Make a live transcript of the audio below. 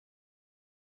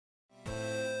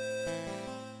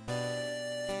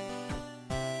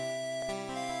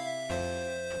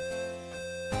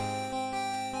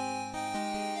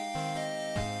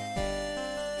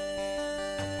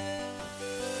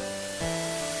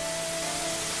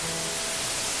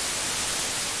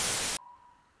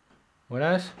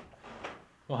Buenas.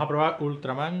 Vamos a probar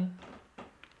Ultraman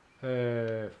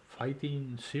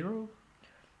Fighting Zero.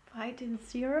 Fighting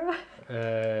Zero.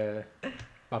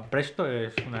 Van Presto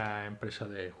es una empresa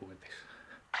de juguetes.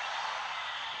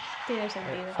 Tiene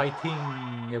sentido.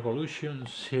 Fighting Evolution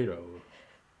Zero.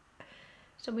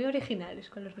 Son muy originales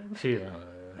con los nombres. Sí,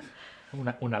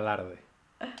 un alarde.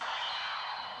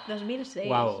 2006.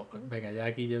 Wow, venga, ya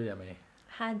aquí yo llamé.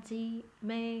 Haji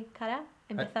Mekara.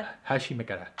 Empezar. Hashi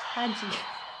Mekara.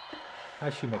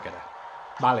 Haji. Mekara.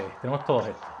 Vale, tenemos todos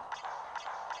estos.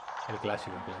 El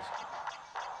clásico.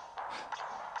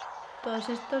 Todos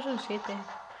estos son 7.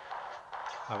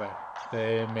 A ver,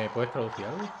 ¿me puedes traducir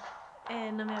algo?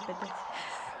 No me apetece.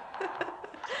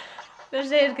 No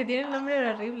sé, es que tiene un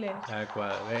nombre horrible.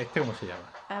 ¿Este cómo se llama?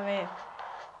 A ver.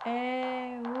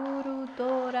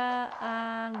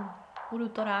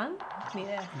 Urutoraan. Ni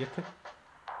idea. ¿Y este?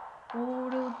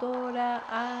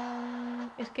 Urutoraan.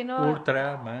 Es que no.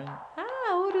 Ultraman.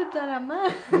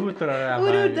 Ultraman.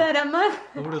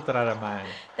 Ultraman.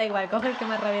 Da igual, coge el que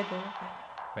más rabia te da.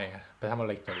 Venga, empezamos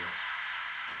la historia.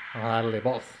 Vamos a darle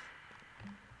voz.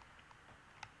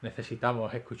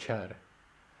 Necesitamos escuchar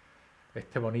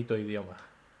este bonito idioma.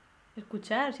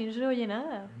 Escuchar, si no se oye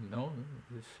nada. No,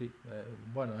 sí.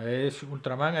 Bueno,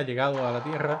 Ultraman ha llegado a la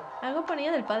Tierra. Algo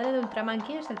ponía del padre de Ultraman.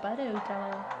 ¿Quién es el padre de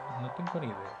Ultraman? No tengo ni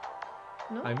idea.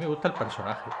 ¿No? A mí me gusta el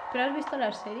personaje. ¿Pero has visto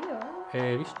la serie o algo?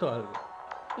 He visto algo.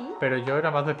 ¿Y? Pero yo era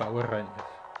más de Power Rangers.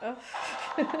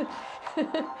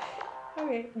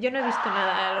 Okay. Yo no he visto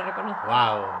nada, lo reconozco.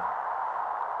 ¡Wow!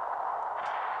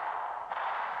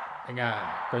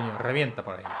 Venga, coño, revienta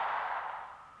por ahí.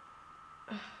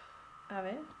 A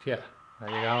ver. Hostia, ha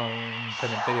llegado a un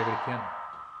cementerio cristiano.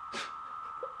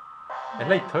 Es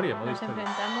la historia, modo Nos historia.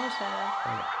 enfrentamos a...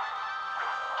 Vale.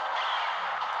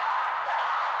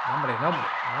 Hombre.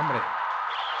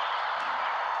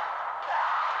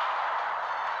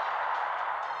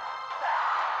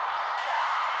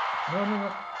 No.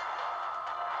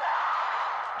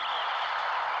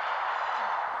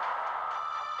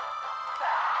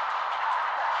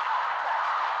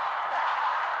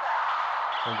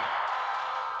 Oye,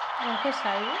 ¿No haces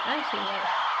algo? Ah, sí, vale.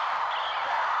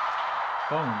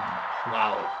 ¡pum!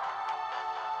 ¡Wow!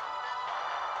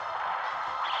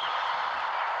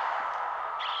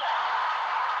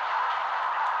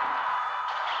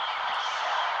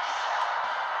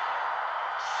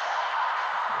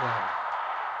 ¡Wow!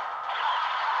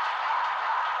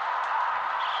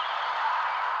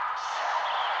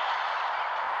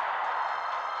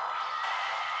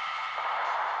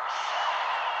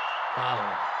 ¡Wow!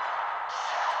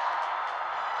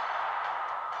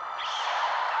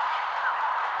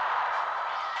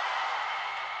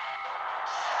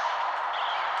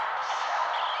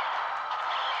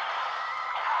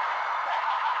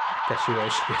 ¿Qué ha sido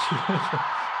eso?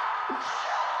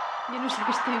 Yo no sé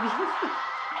qué estoy viendo.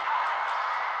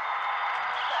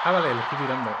 Ah, vale, le estoy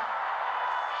tirando.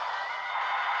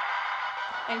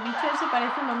 El bicho ese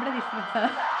parece un hombre disfrazado.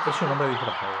 Es un hombre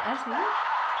disfrazado. ¿Ah, sí?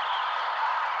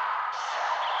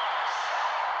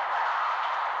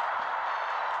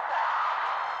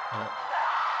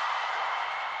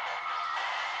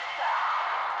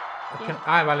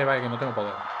 Vale, que no tengo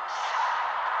poder.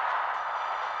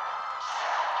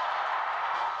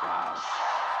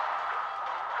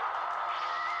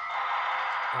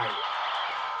 Ay.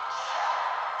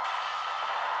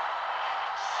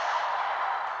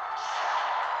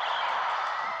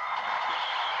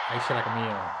 Ahí se la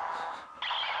comió.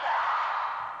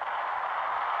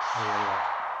 Ahí va.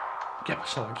 ¿Qué ha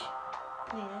pasado aquí?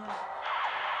 Ni idea.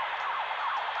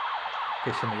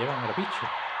 Que se me llevan al bicho.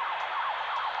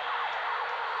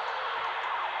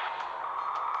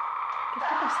 ¿Qué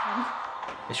está pasando?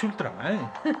 Es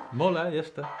Ultraman. Mola, ya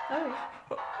está. Ay.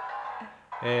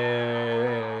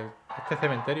 Este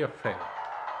cementerio es feo.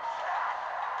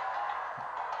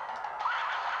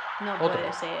 No Otro.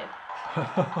 puede ser.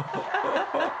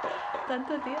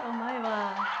 Tanto tío.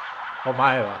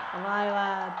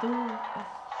 Omaeva, tú.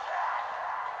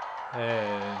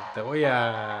 Te voy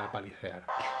a palicear.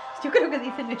 Yo creo que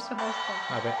dicen eso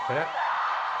bastante. A ver, espera.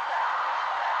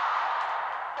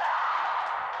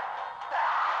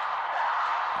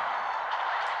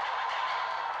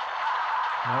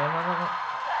 No.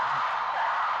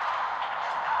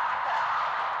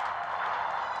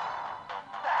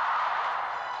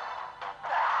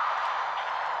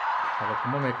 A ver,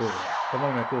 ¿cómo me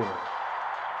cubro?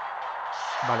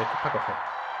 Vale, esto es para coger.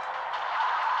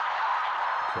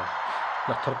 Hostia,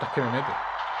 las tortas que me mete.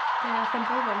 Te hacen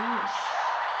polvo, niño.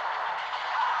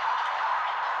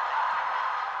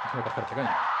 Déjame cogerte,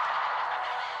 coño.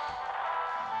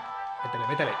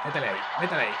 Métele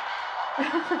ahí.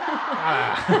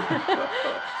 Ah.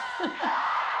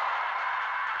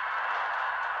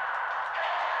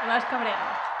 Vas cabreado.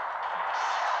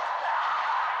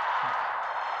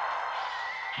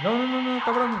 No,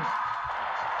 cabrón.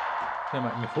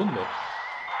 Me funde.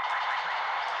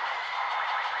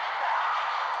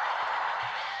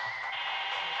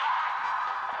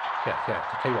 Esto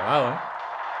está igualado, ¿eh?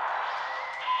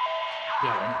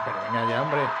 Ya, pero venga ya,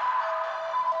 hombre.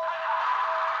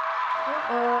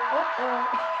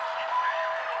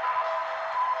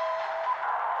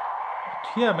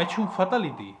 Hostia, me he hecho un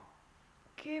fatality.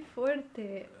 ¡Qué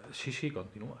fuerte! Sí,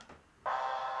 continúa.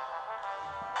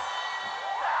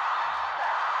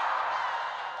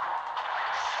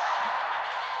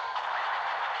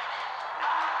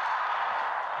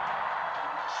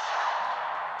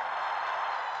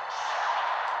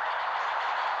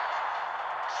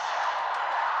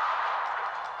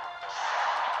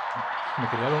 Me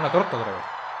quería dar una torta otra vez.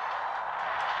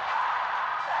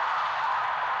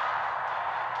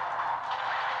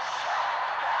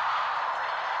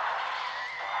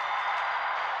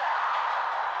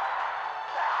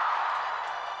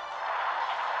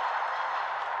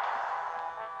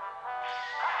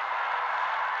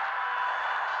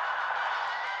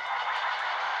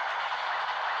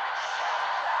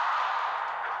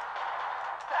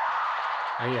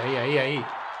 Ahí.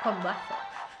 Combazo.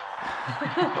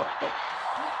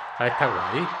 Ahí está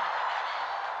guay.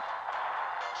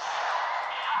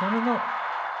 No.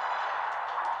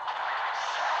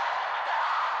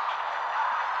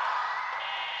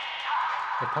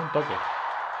 Está un toque.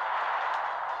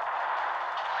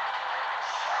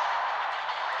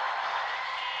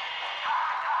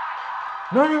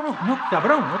 No,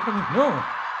 cabrón, otra vez, no.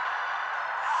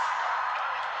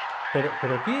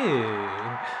 Pero qué...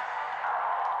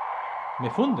 Me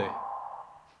funde.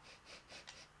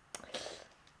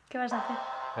 ¿Qué vas a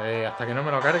hacer? Hasta que no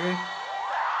me lo cargue.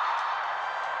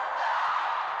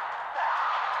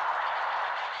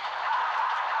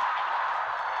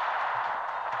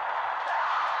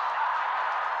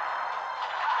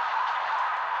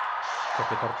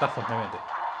 Qué tortazos me mete.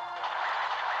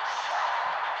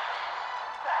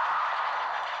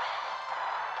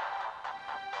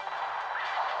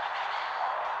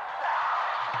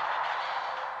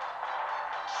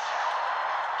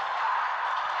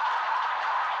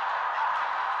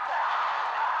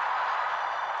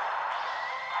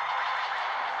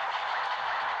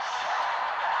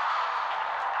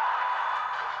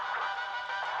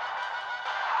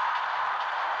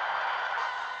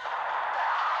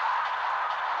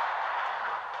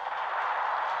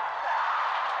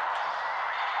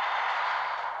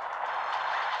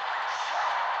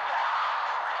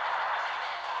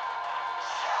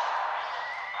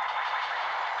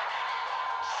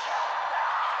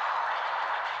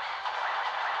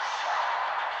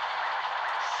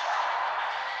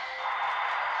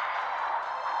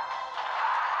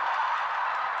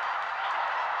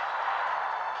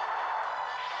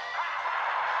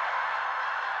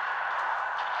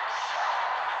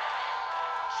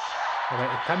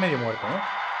 Está medio muerto, ¿no?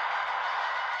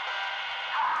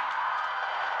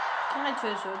 ¿Quién ha hecho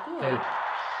eso? ¿Tú? Él.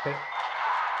 Pero...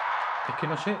 Es que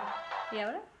no sé... ¿Y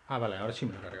ahora? Ah, vale, ahora sí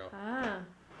me lo he cargado. Ah.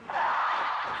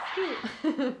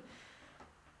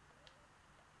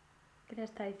 ¿Qué le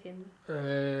está diciendo?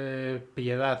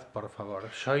 Piedad, por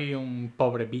favor. Soy un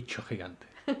pobre bicho gigante.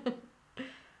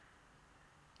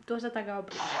 Tú has atacado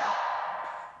primero.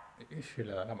 ¿Y si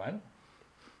le da la mano?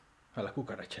 A la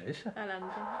cucaracha esa.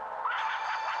 Adelante.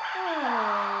 Oh.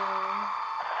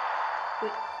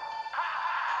 Uy.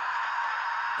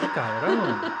 ¡Qué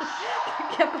cabrón!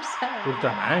 ¿Qué ha pasado?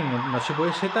 Ultraman, no se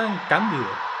puede ser tan cándido.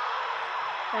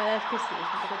 La verdad es que sí,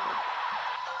 es un poco tonto.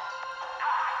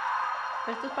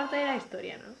 Pero esto es parte de la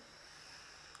historia, ¿no?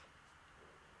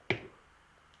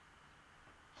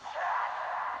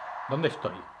 ¿Dónde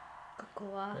estoy?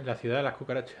 Cocoa. En la ciudad de las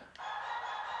cucarachas.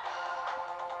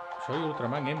 Soy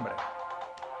Ultraman hembra.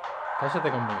 Cásate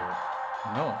conmigo.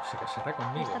 No, se casará Me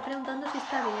conmigo. está preguntando si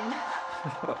está bien.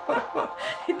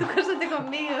 Y tú cásate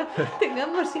conmigo.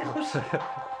 Tengamos hijos.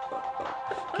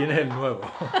 ¿Quién es el nuevo?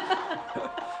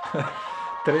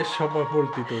 3 somos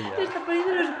multitud Le ya. está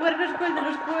poniendo los cuernos con el de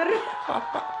los cuernos.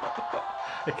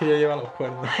 Es que ya lleva los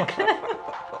cuernos.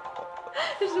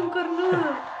 Es un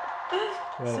cornudo.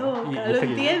 Bueno, Soca, y lo este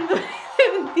quién entiendo.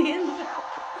 Lo entiendo.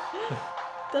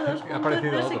 Todos Ha juntos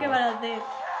aparecido no sé otro. qué van a hacer.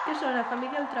 ¿Qué son? La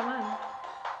familia Ultraman.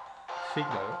 Sí,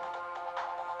 claro.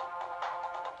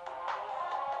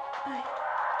 Ay.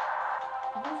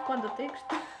 Uf, cuánto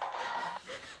texto.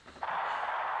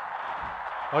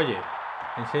 Oye,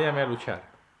 enséñame a luchar.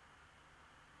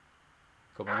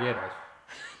 Como quieras.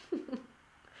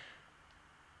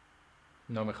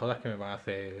 No me jodas que me van a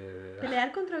hacer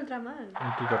Pelear contra Ultraman.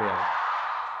 un tutorial.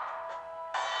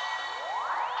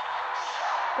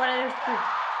 ¿Cuál eres tú?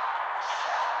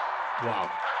 Wow.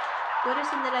 ¿Tú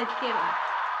eres el de la izquierda?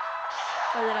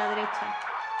 ¿O el de la derecha?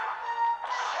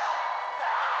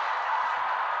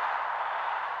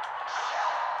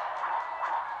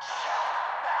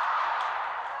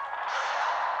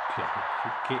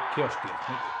 ¿Qué hostias?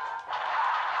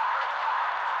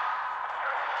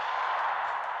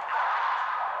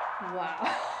 Wow.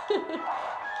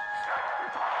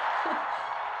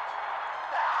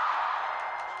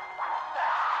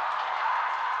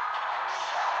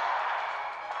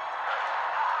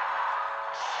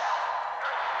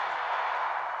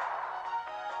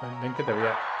 Ven que te voy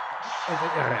a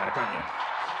arrear, coño.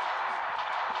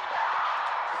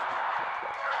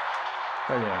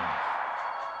 Está bien.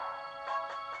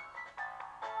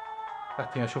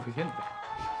 Has tenido suficiente.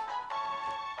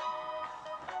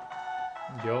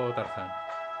 Yo, Tarzán.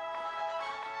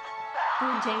 Tú,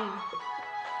 Jane.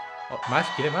 Oh, ¿más?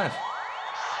 ¿Quiere más?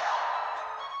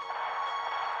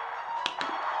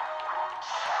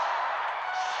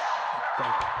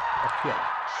 Hostia.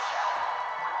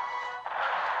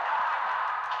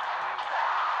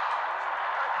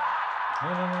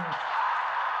 No.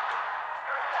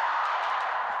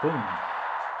 ¡Pum!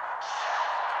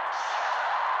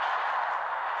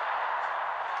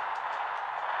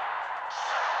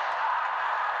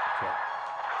 Hostia.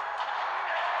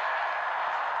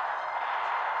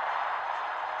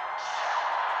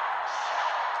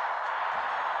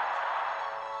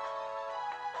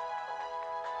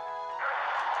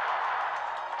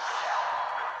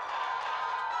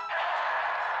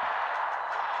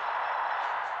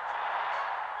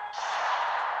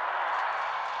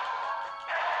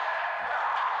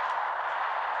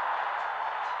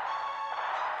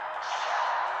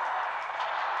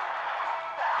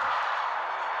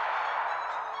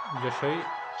 Yo soy...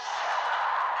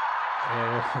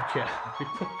 hostia.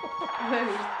 Lo he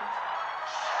visto.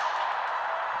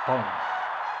 ¡Pum!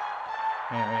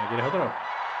 Mira, ¿quieres otro?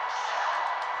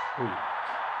 Uy,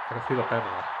 he cogido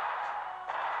perla.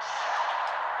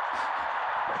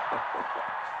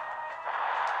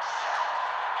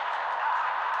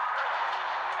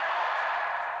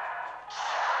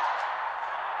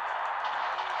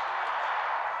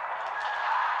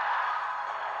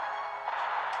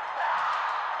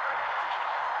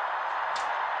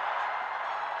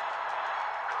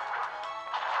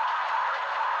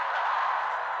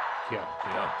 Tío.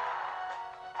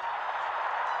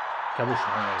 Qué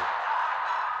abusón,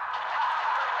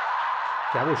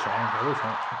 Qué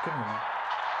abusón.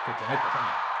 Que te meto,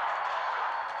 coño.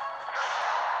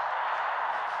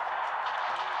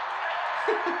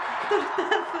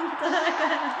 Tortazo en toda la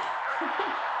cara.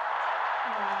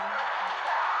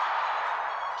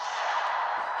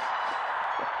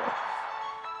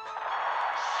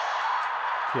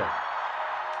 Tío.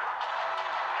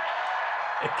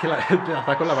 Es que la gente la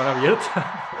está con la mano abierta.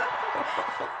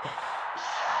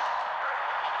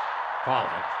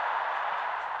 Joder.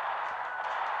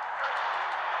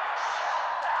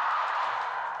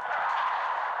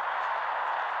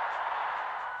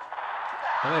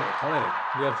 Joder.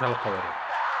 Voy a usar los poderes.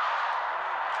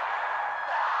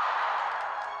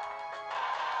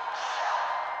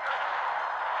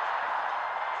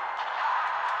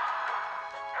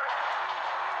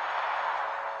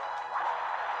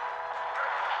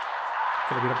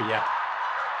 Que lo quiero pillar.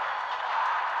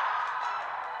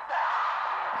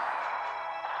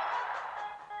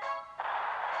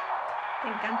 Te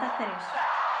encanta hacer eso.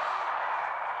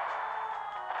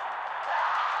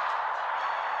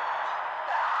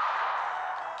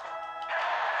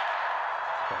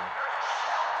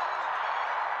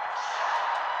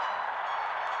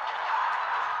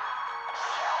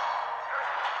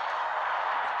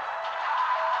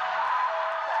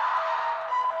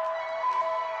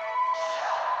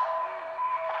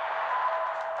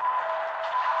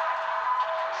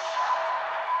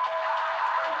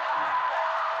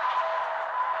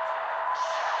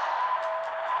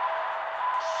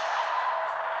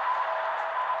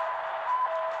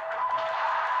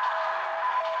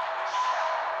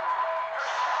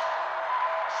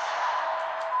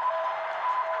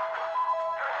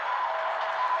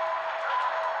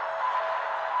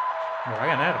 Me va a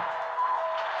ganar.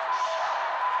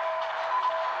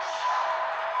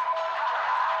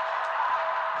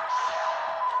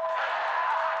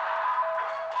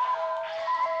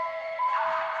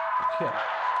 Hostia.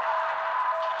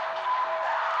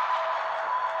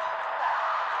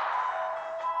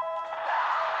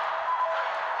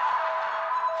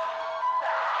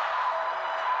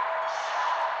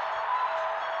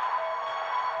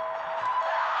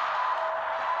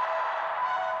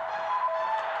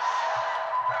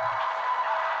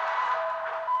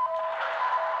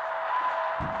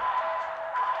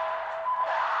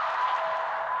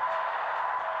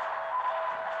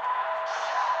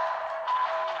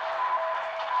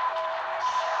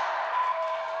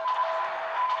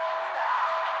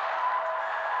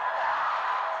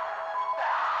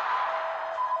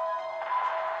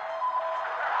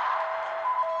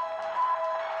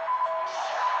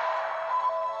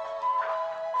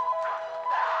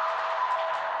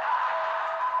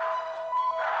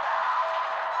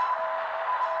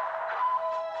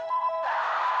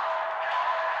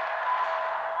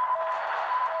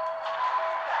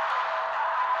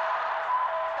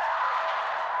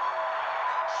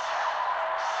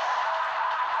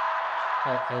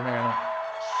 Ahí me ganó.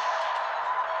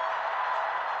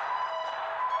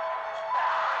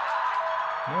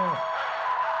 No.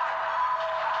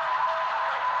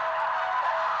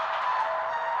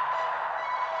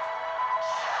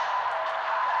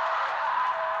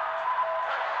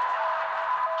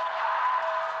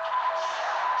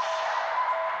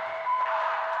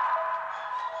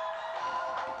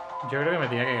 Yo creo que me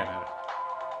tenía que ganar.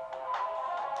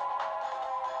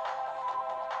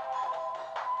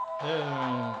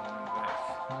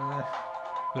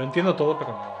 Lo entiendo todo,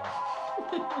 pero no.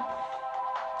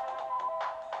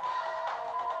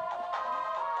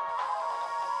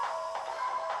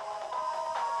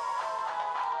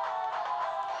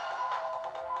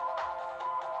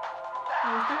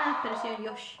 Me gusta la expresión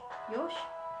Yoshi. ¿Yoshi?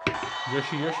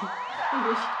 Yoshi. Yoshi. No,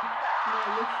 Yoshi.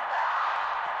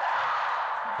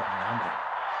 Joder, hambre.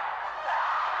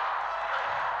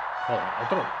 Joder,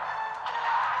 otro.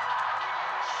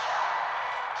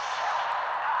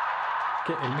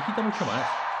 Que él me quita mucho más.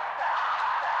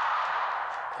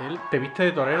 Él te viste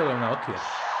de torero de una hostia.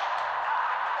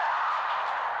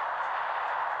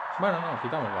 Bueno, no,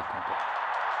 quitamos bastante.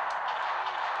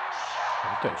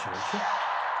 ¿Esto es eso?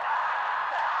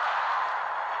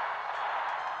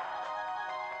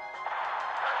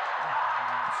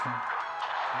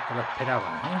 No te lo esperaba,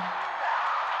 ¿eh?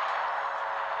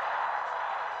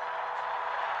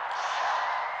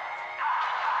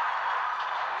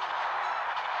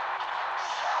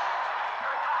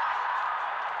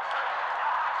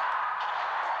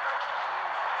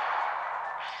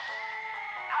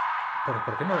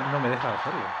 ¿Por qué no me deja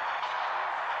hacerlo?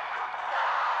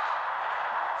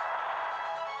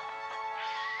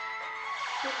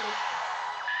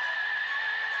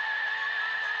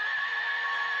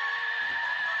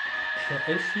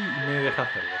 Él sí me deja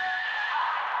hacerlo.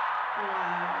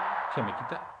 Wow. Se me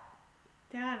quita.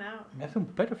 Te ha ganado. Me hace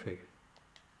un perfect.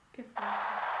 Qué fuerte.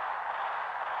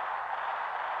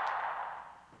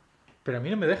 Pero a mí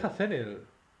no me deja hacer el.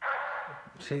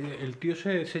 El tío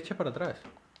se echa para atrás.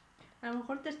 A lo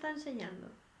mejor te está enseñando,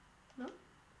 ¿no?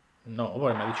 No,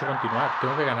 pues me ha dicho continuar.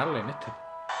 Tengo que ganarle en este.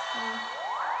 Ah.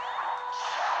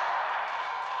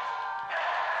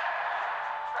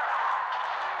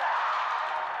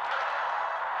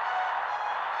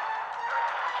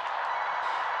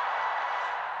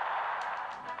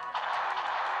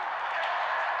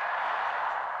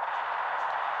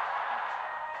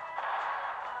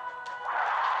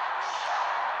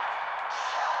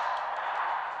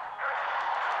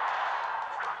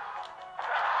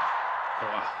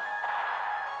 Buah.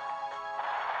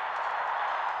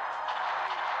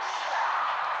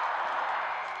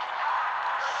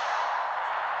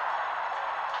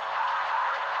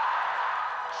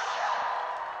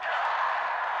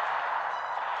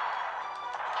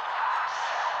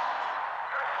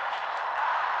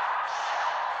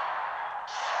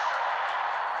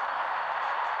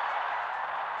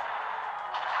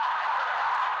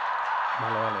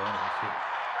 Vale, sí.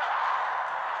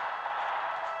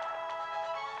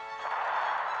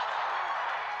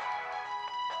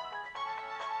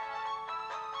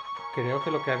 Creo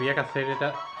que lo que había que hacer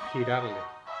era girarle.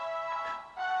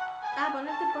 Ah,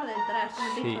 ponerte por detrás,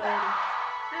 como te Sí. hizo él.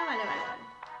 Ah, vale.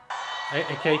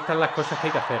 Es que ahí están las cosas que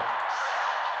hay que hacer.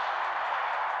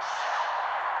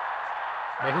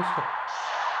 ¿Ves eso?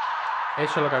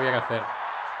 Eso es lo que había que hacer.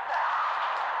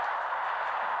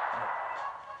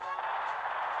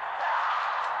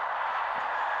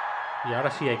 Y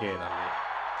ahora sí hay que darle.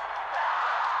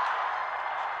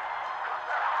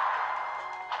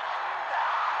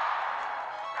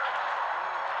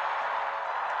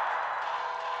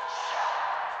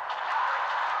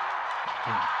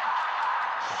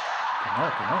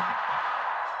 Que no.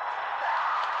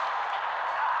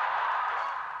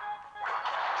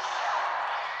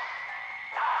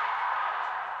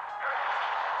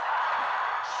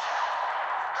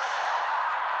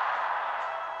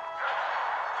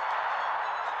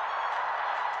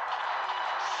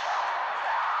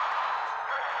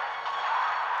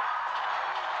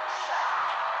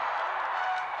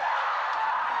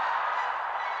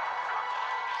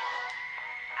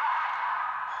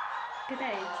 ¿Qué te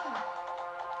ha hecho?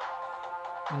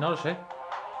 No lo sé.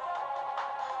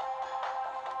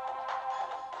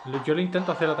 Yo le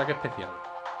intento hacer ataque especial.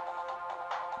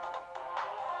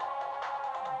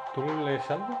 ¿Tú lees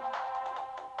algo?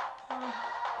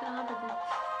 Pero no apetece.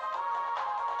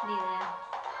 Ni idea.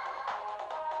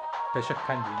 Pero eso es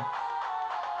kanji, ¿no?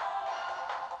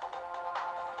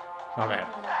 A ver,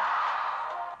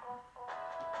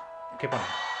 ¿qué pone?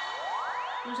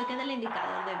 No sé qué del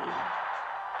indicador de vida.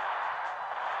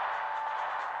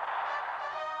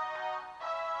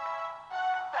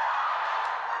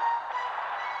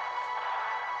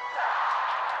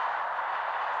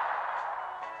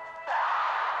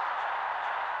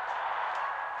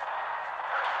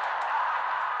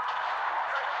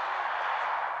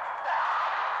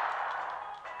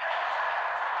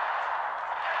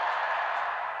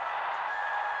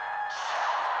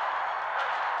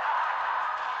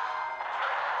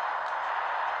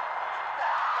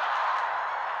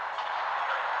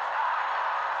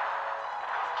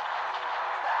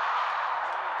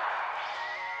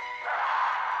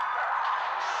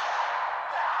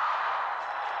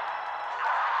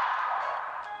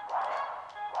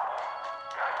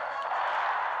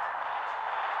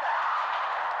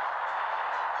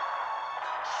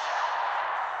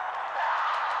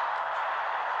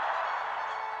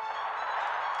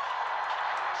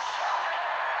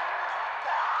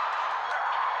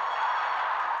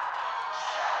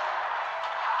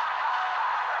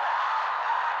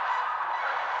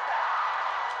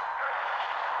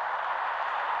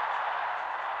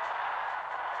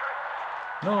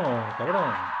 No,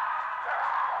 cabrón.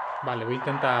 Vale, voy a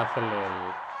intentar hacerle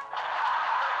el...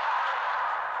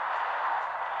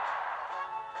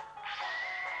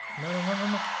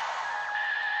 No.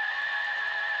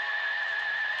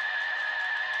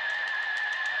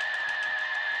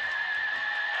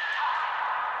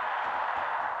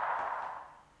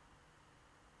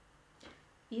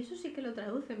 Y eso sí que lo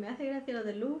traduce. Me hace gracia lo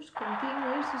de luz,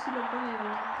 continuo, eso sí lo pone.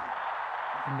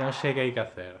 No sé qué hay que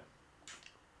hacer.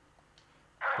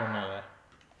 Pues nada.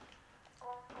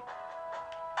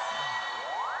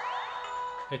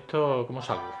 Esto, ¿cómo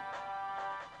salgo?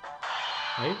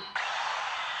 ¿Ahí?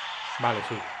 Vale,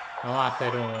 sí. Vamos a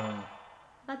hacer un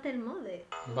Battle mode.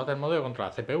 mode contra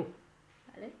la CPU.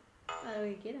 Vale, a lo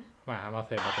que quieras. Bueno, vamos a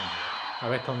hacer battle mode. A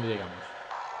ver hasta dónde llegamos.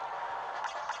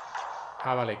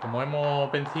 Ah, vale, como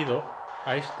hemos vencido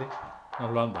a este,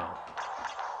 nos lo han dado.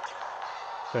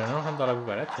 Pero no nos han dado la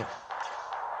cucaracha.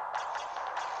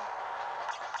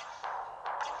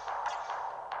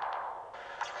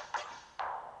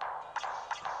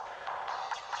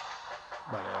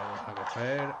 Vale, vamos a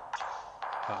coger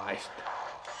a este.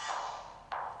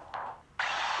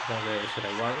 Supongo que será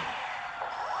igual.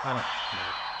 Ah, no.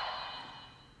 Vale.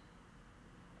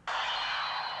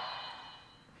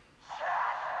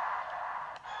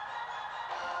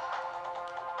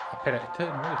 Espera, este es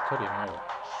el modo historia nuevo.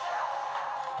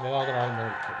 Le he dado otra vez el modo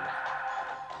historia.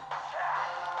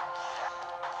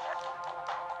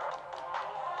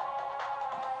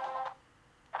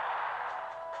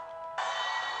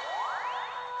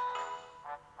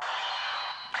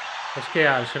 Es que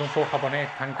al ser un juego japonés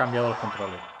han cambiado los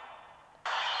controles.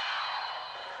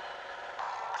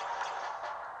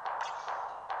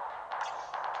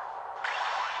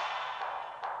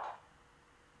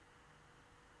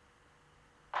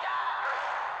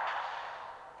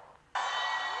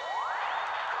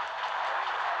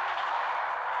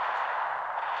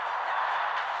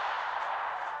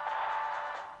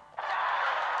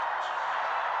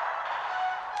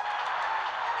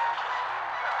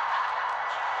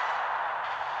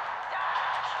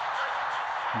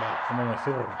 Vale, como me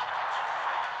zurro.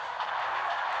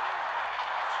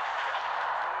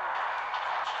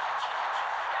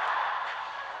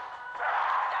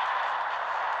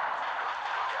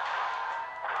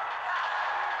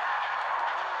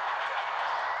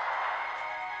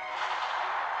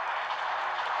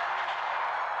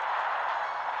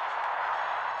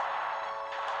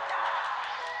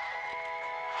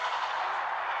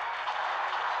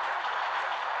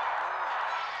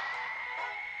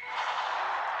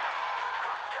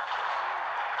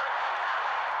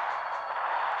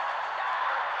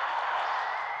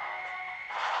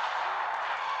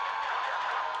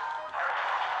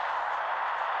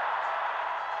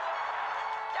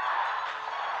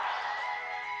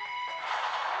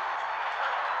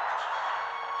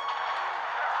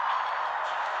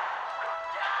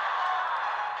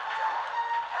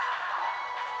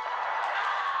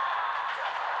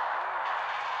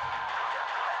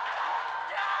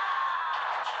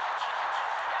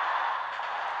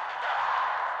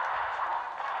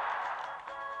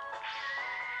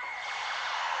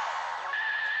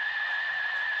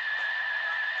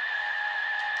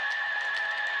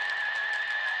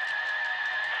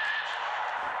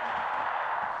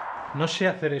 No sé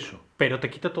hacer eso, pero te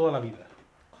quita toda la vida.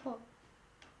 Jo.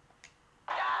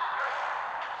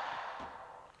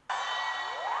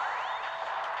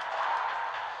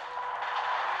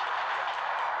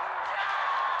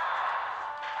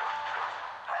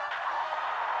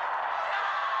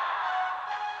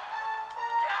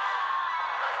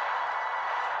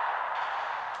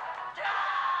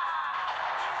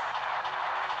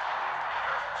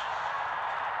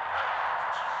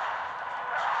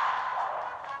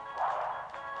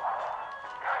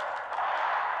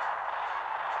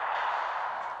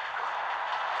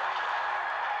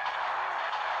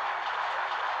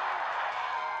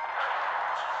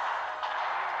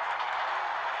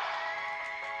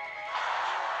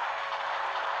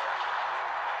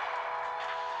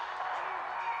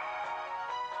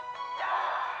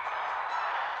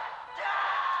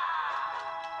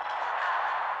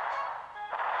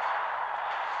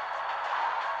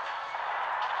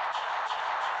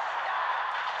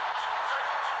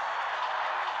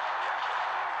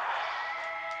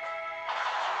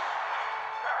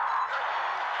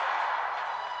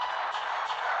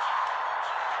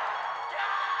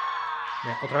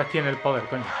 Bien, otra vez tiene el poder,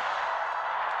 coño.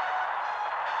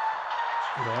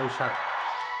 Y lo va a usar.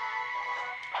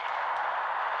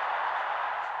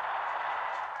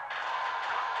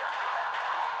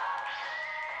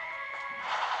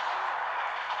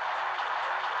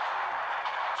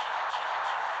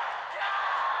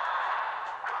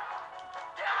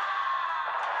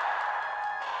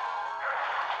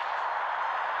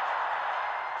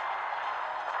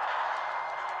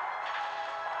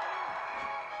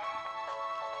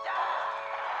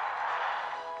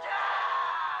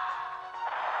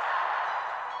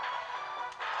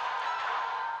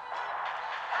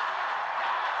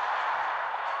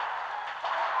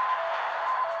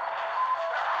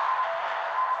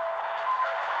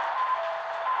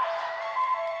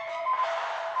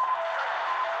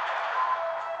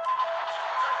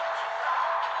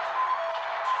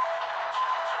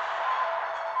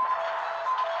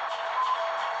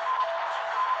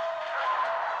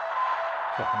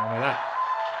 Pues no me da.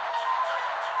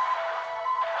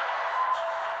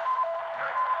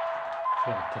 O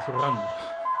sea, me está zurrando.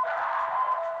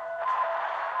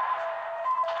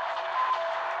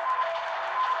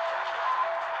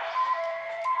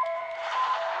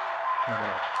 No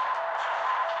creo.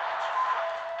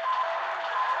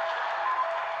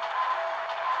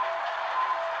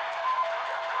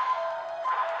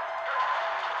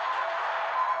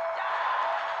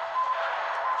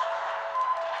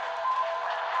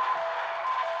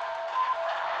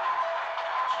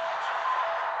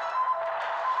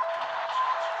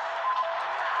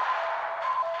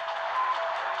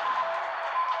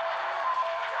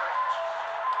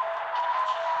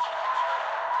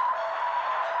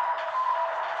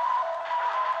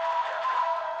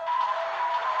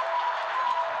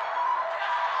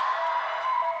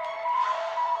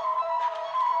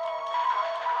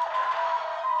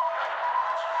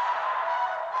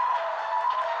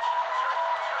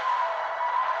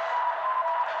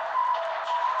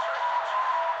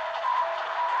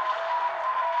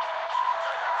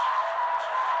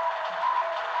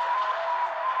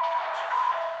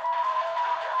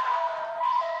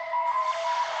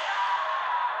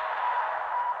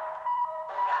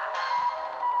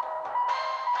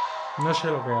 No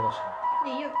sé lo que ha pasado.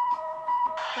 Y yo.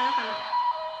 Trabajando.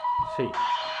 Sí.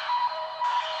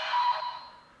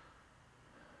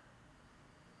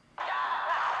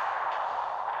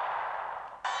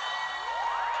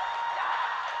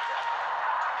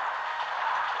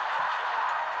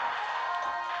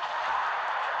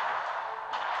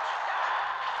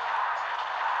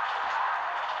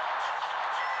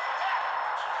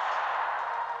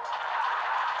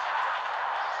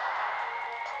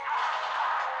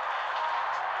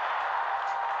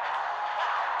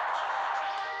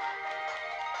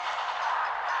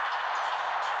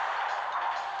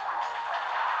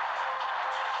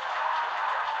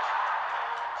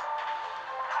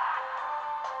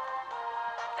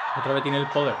 Otra vez tiene el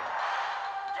poder.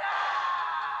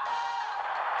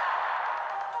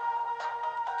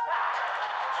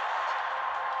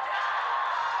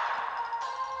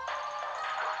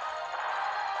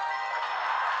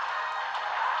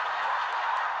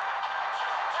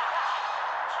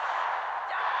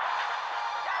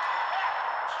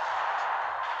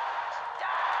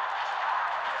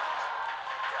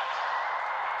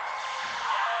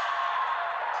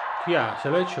 Tía, se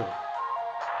lo he hecho.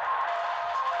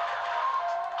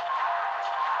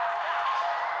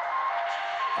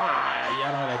 Ah,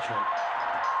 ya no me lo he hecho.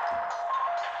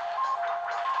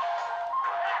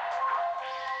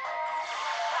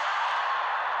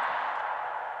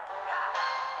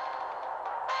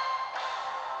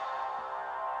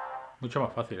 Mucho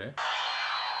más fácil, ¿eh?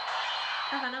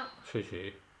 Has ganado. Sí,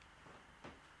 sí.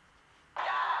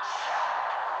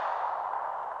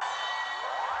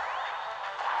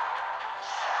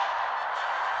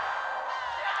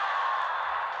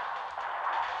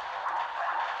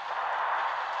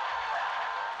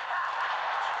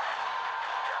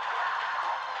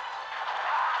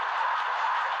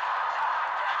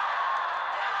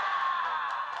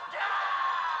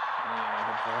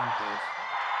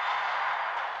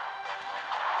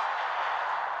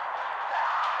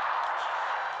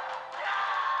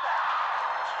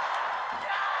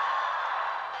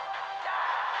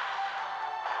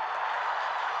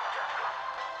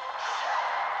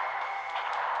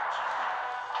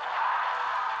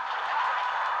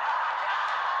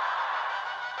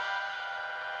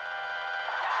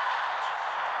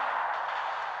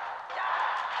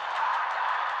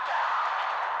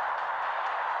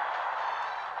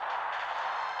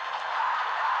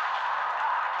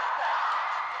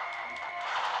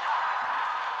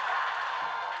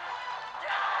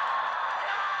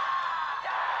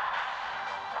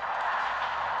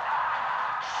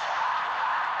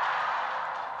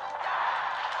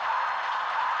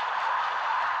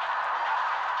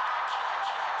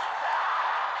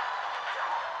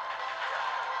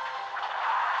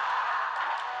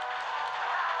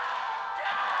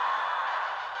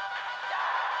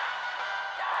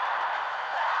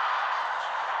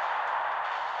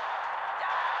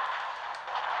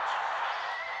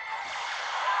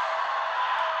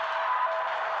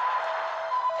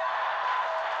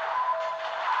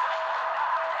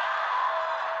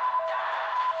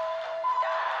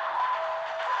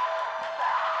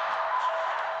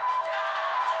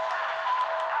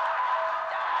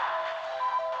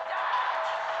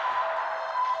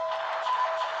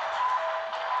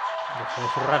 Deja de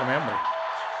zurrarme, hombre.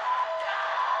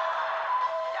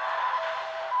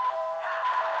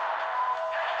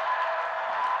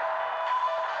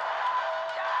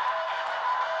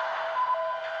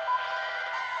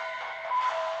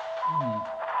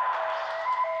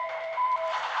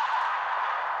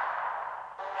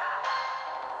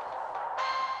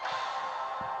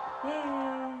 Es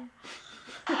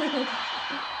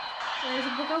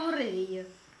un poco aburridillo.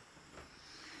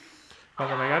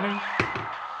 Cuando me ganen,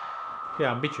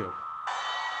 quedan bichos.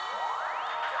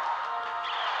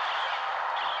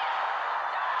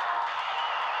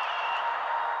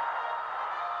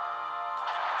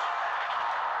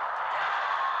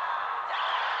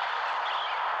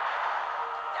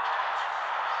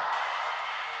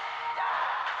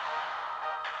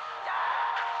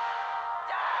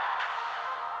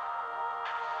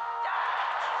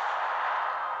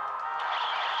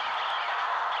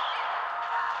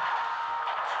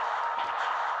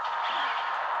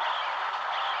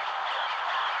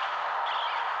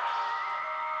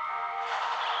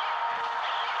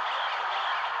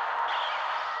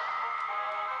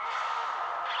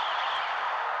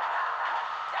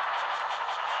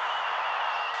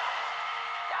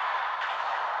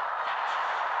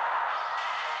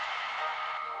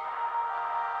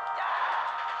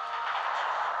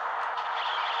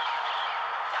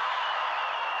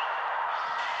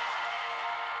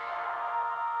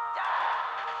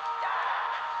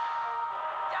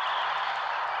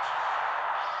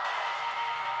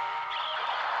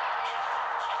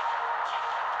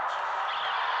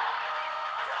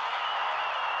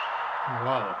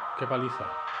 Wow, qué paliza.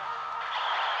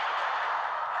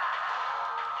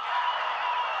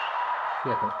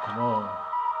 Fíjate, cómo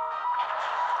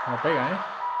pega, ¿eh?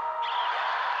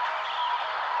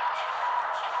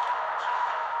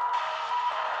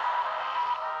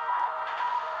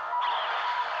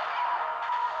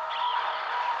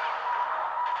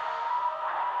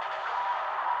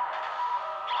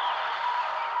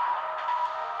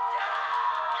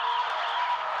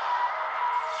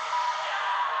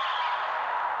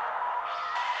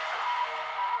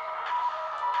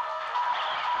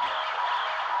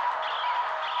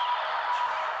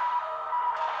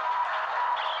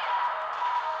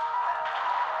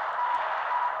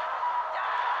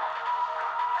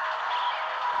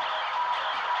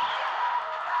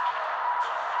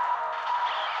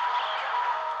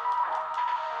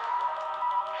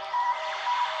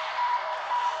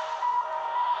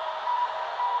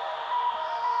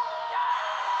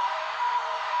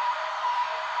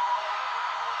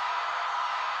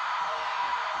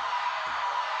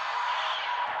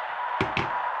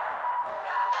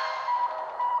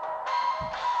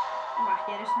 Buah,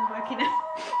 eres una máquina.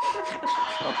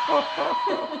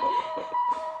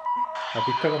 ¿Has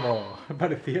visto cómo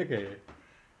parecía que...?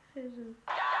 Eso.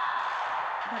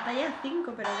 Batalla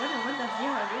 5, pero bueno, ¿cuántas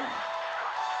llevas ya?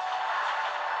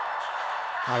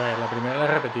 A ver, la primera la he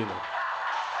repetido.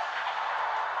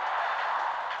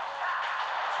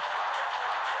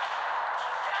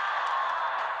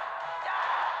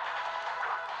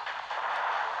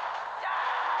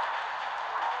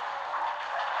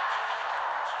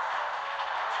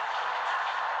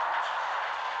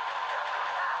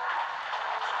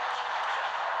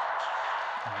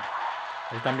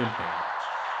 Él también pega.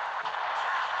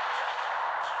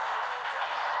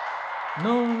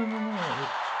 No.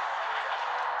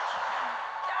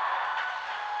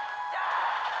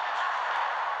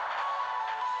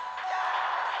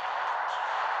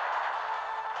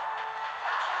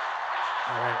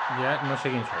 A ver, ya no sé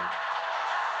quién soy.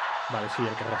 Vale, sí,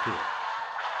 el que recibe.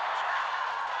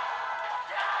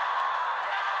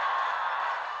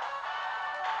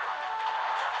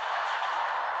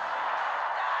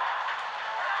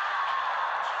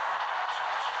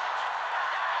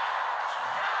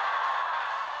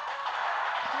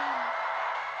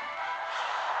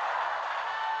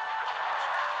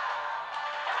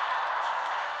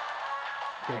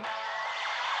 Bien.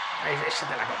 Ahí se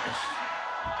te la comes.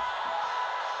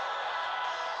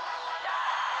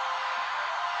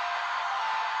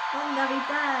 ¡Onda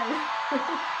vital!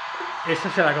 Esa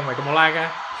se la come, como la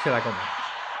haga, se la come.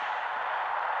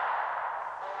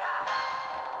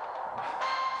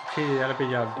 Sí, ya le he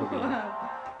pillado el truquillo.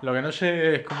 Lo que no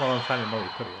sé es cómo avanzar en el modo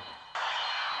historia.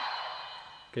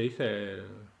 ¿Qué dice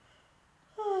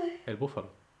el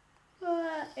búfalo?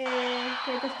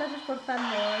 Que te estás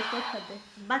esforzando, esfuérzate.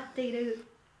 Battail.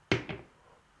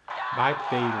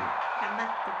 Backtail.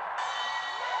 Cambate.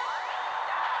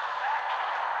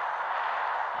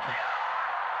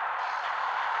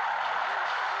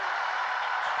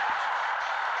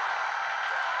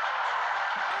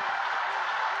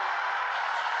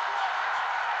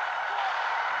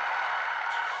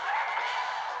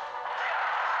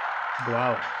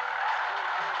 Wow.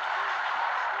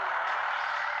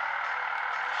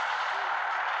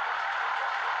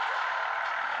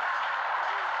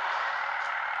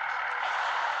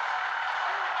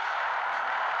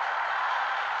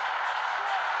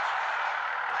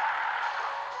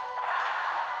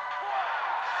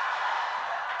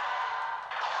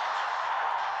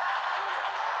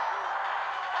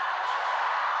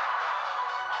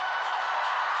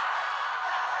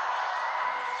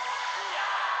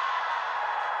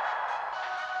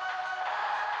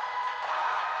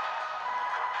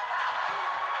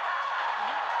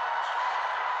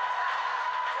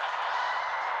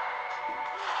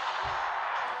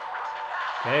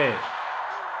 ¿Qué?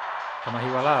 Está más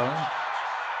igualado, ¿eh?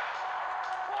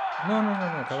 No, no, no,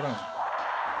 no, cabrón.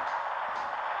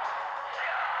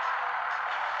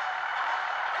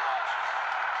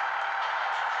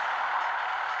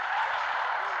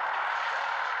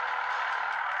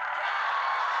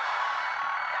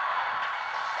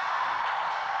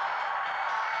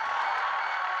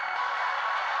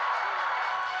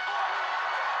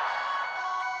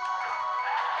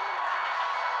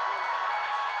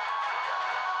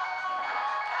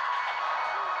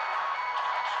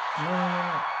 No, no, no,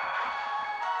 no.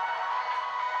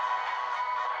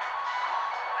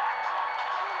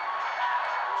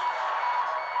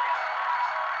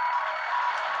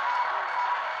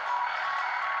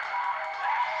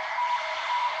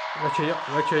 Lo he hecho yo,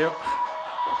 lo he hecho yo.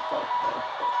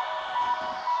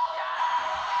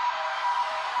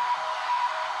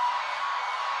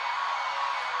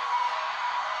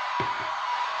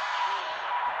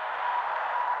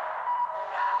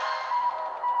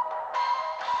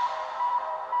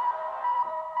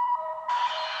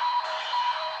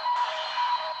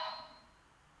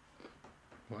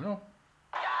 Bueno.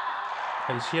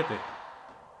 El 7.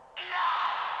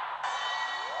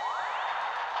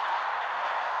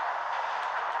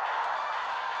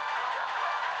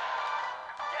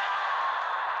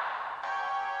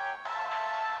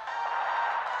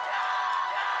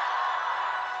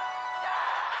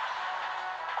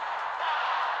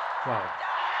 Wow.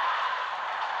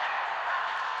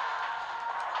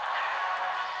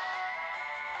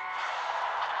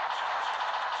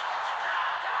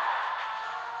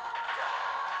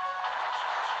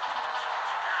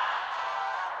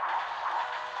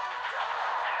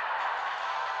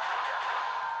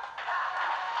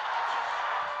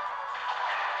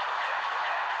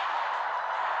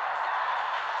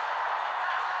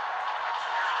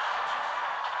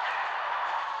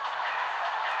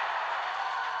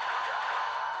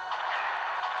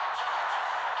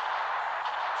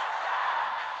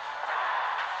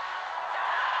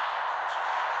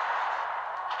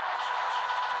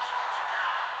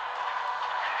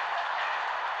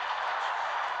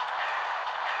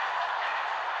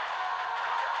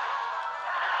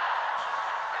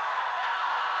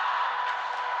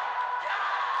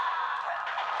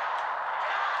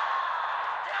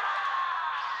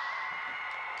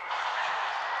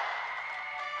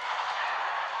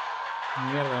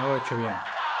 Mierda, no lo he hecho bien.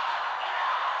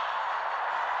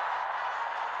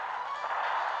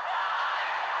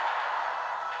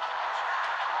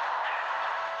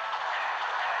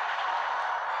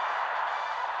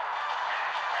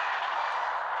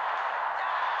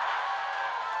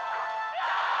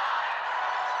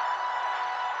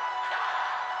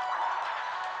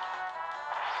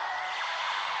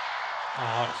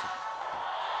 Ahora sí.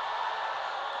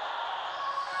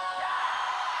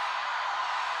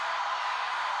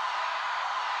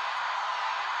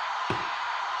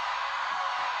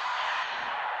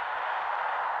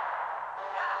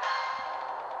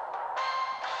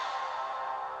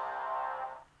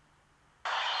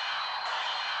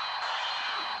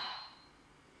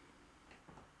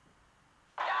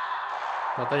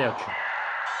 Batalla 8.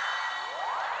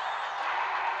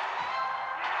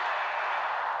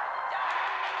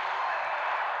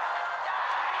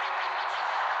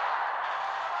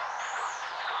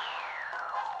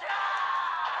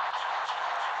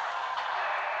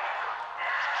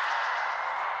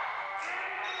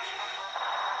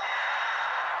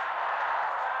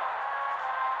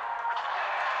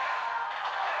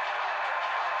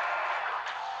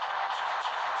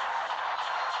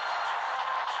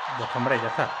 Ya está, hombre, ya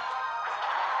está.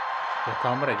 Ya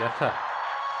está, hombre, ya está.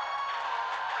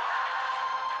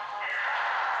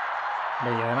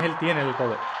 Ve, y además él tiene el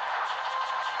poder.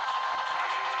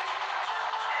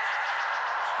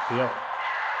 Tío.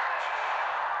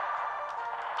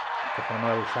 Qué forma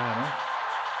de usar, ¿no?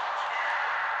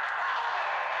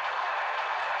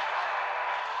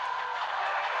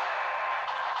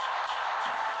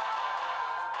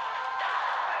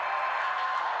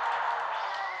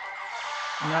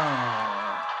 No.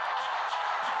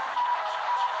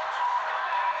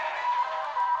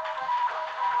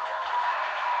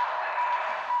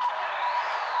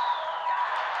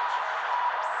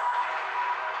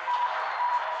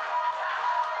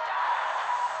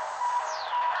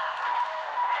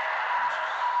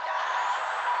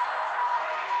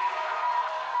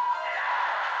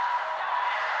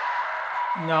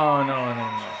 No, no, no,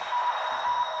 no.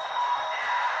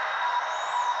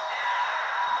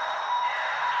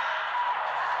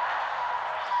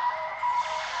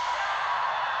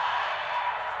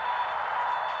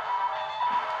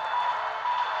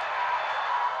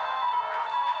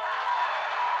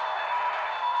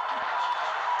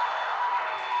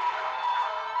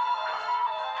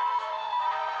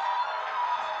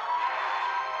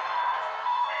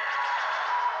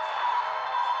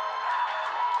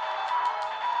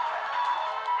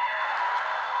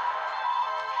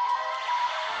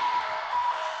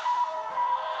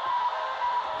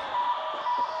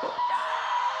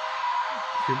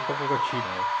 Sí, un poco cochino,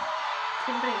 ¿eh?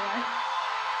 Siempre igual.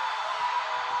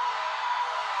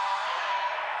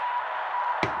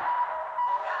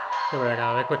 Sí, pero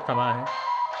cada vez cuesta más, ¿eh?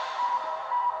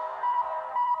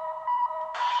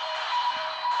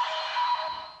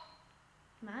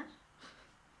 ¿Más?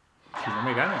 Si no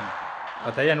me ganan.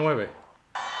 Batalla 9.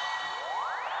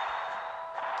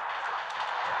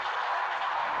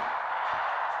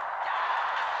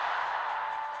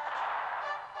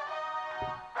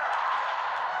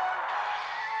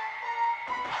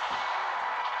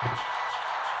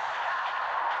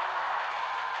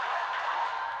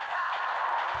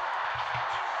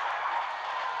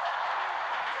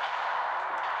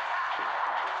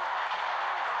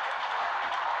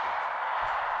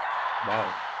 Wow.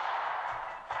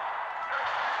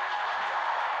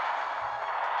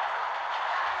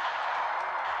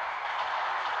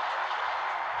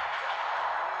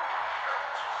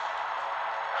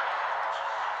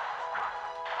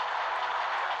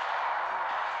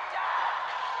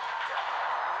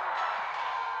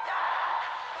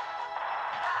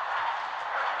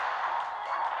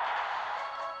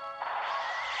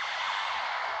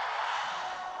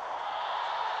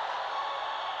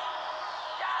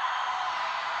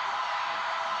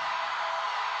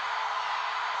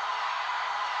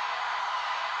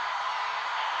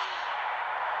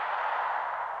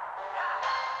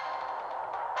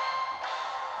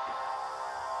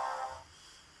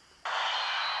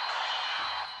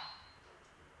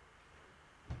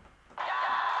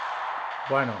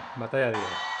 Bueno, batalla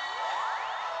 10.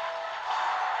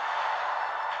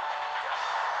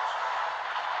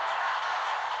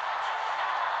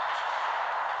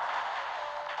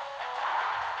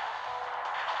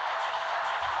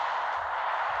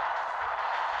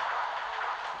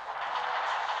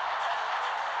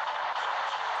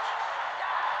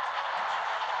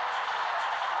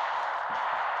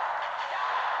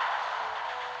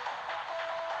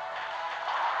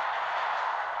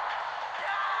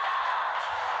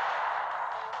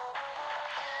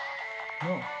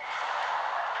 No.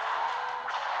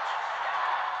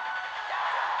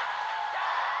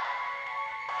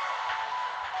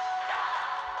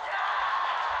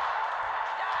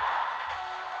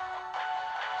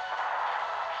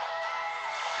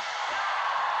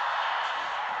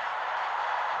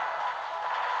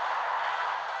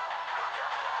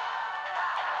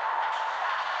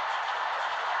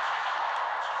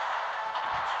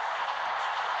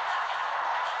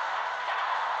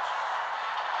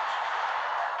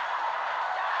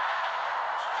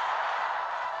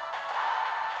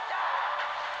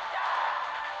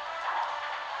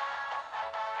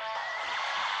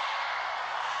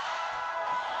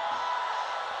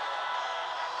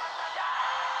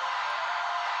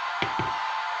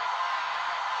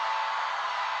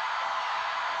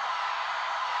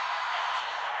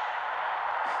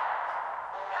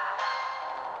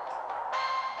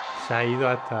 Se ha ido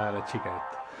hasta la chica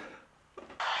esta.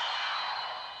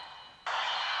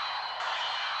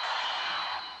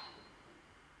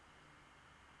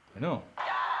 Bueno.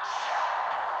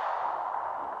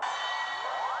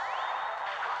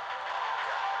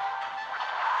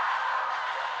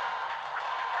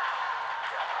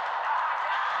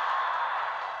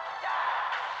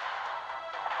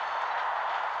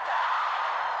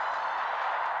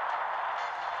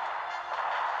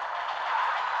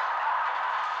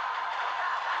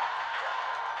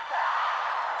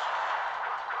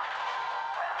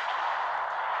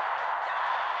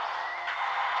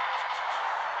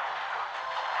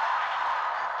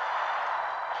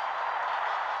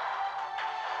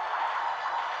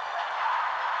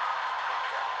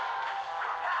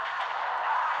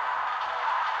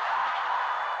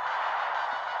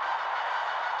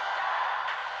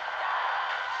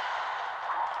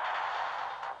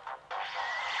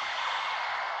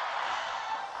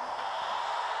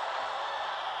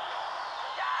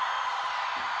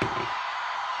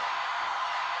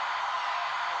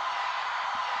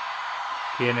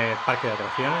 Tiene parque de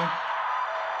atracciones.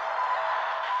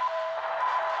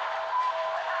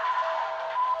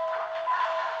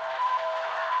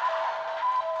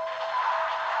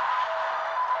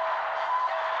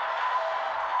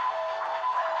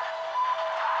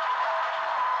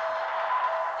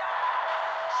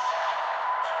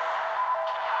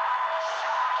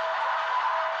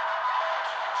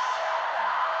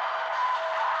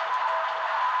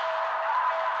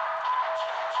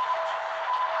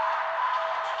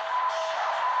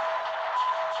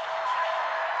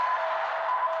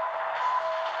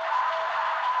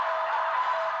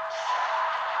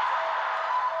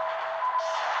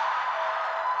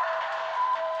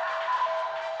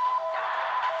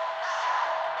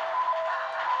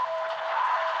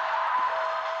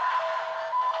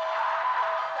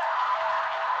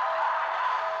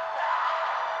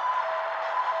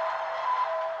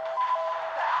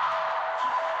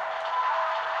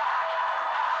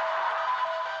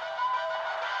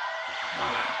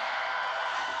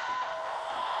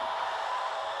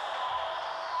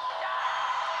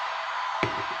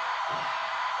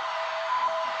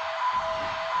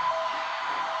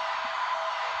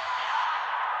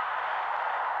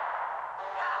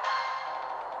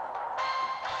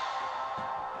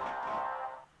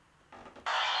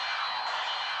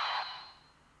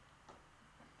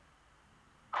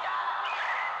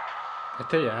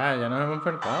 Este ya nos hemos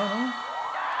enfrentado, ¿no?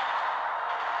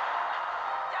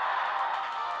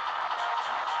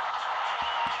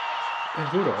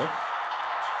 Es duro, ¿eh?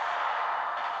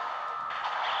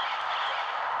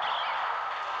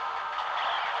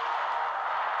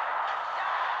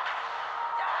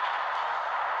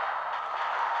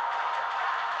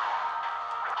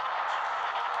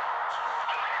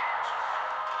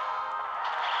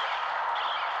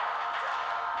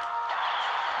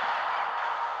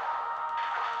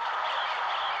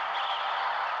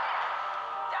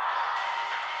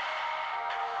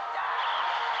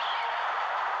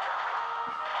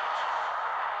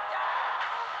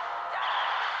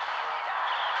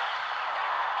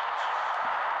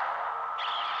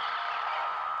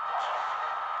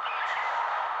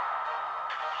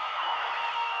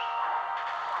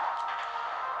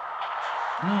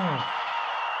 No.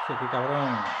 Sí, qué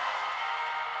cabrón.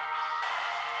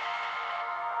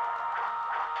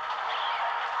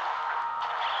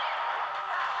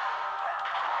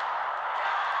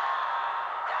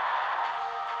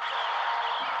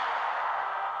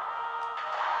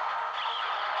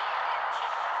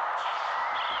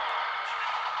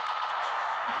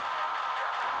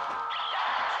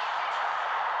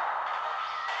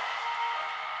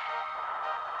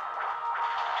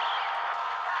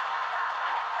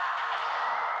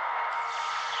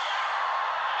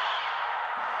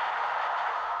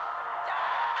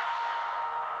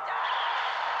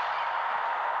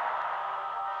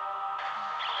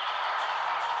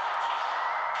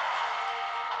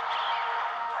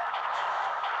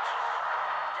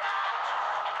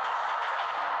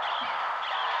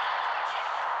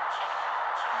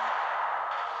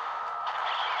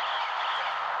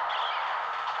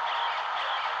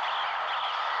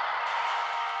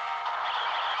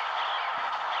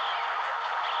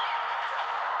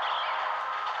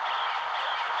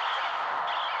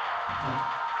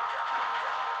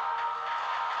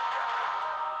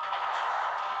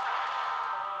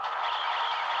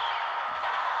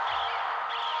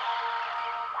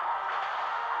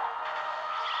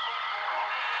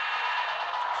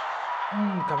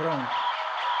 Cabrón.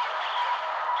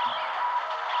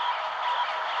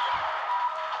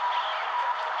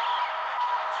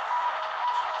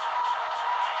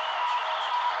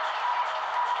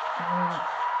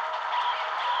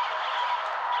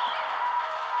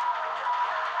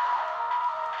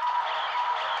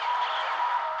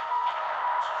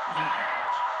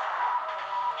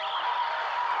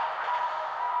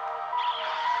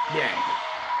 Bien.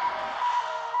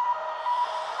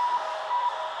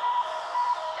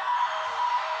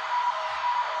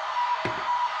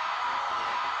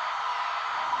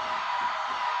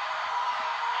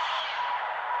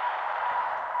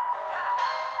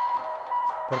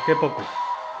 ¿Por qué poco?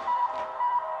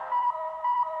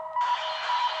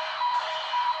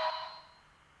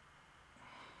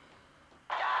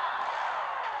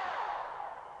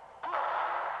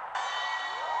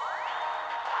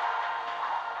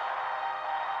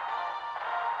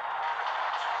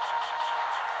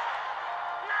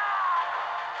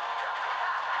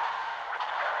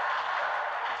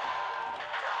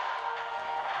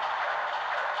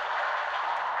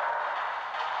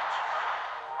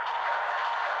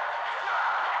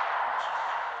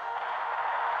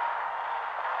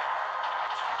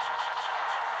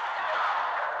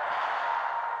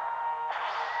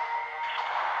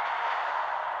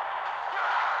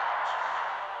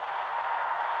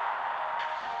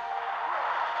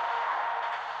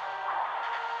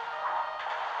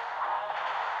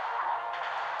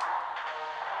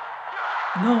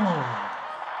 No.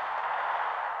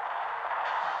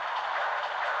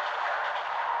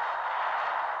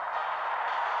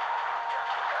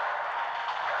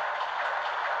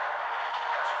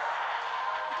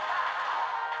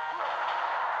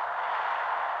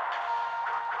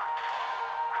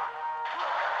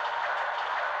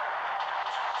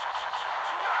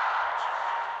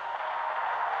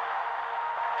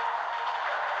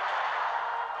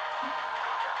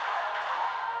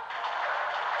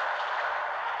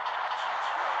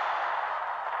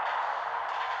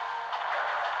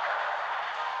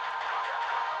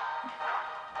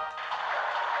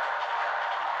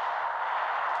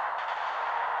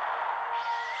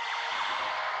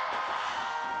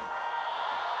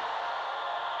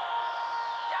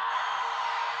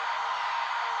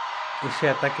 Ese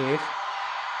ataque es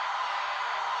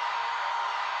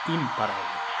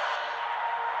imparable.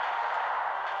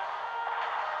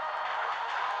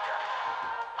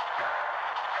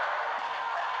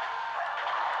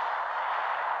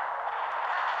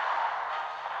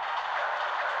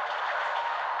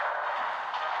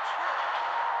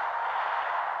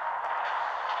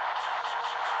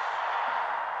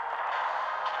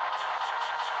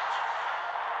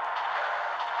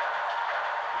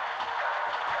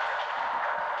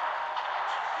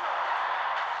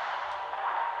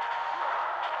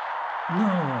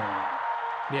 No.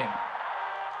 Bien.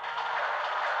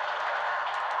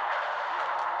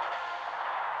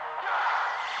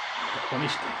 Te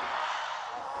comiste.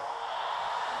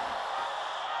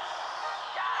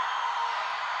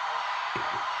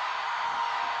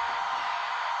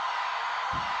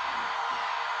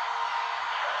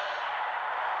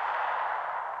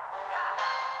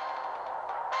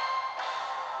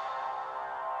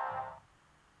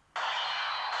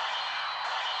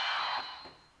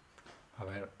 A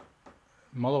ver.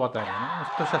 Modo batalla, ¿no?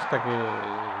 Esto es hasta que...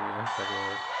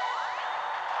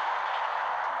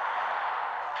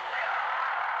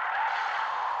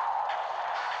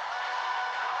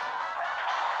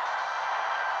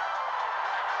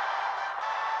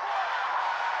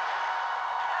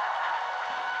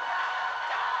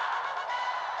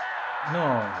 No,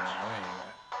 venga.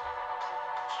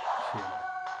 Sí.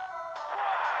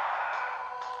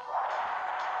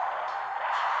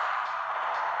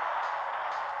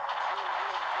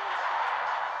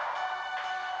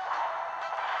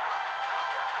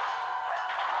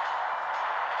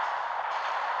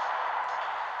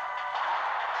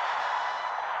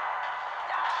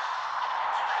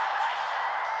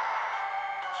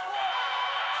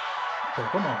 ¿Pero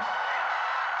cómo?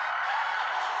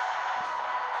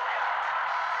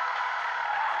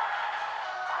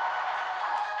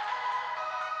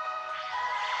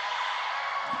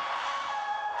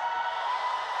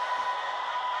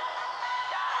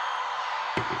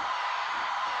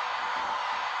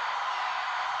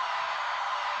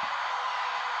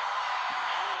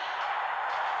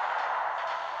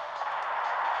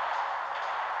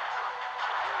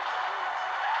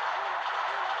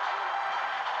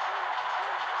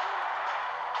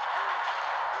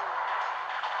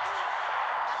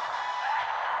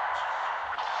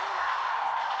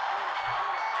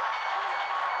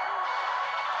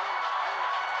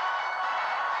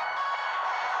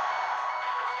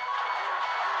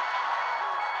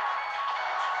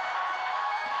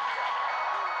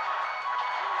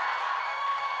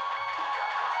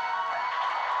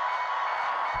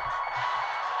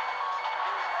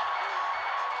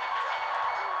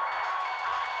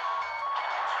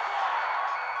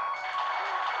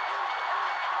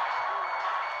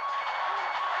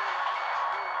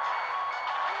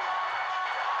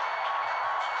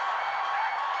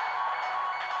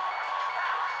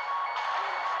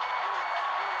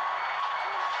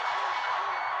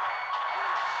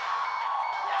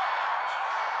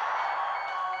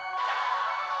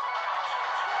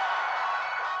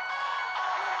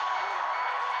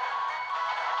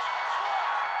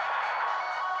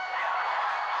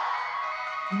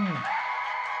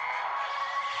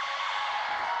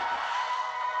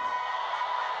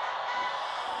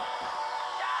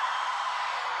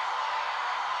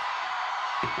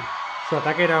 Su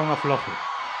ataque era uno flojo.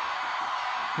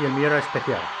 Y el mío era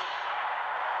especial.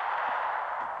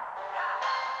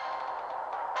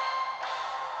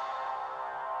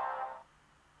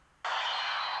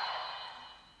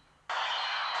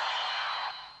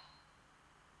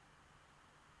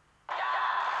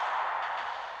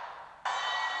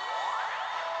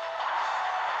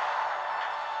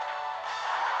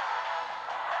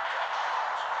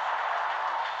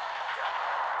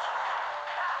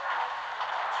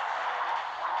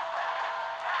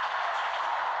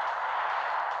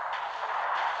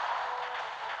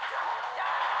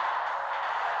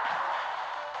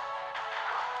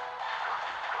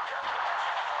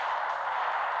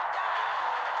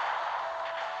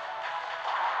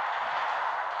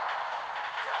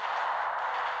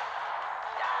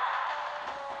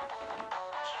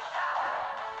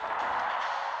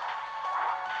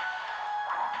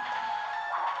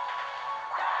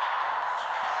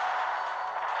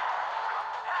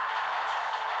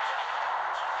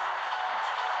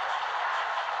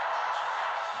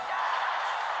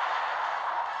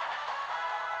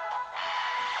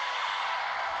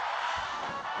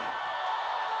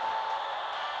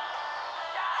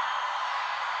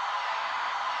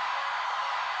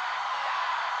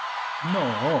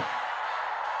 No.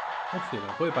 Hostia,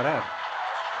 lo puede parar.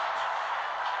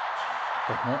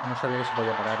 Pues no sabía que se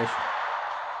podía parar eso.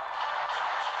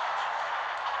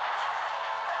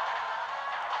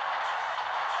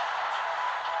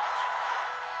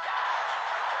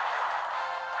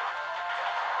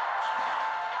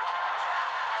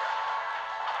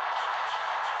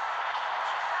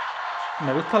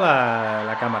 Me gusta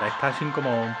la cámara, está así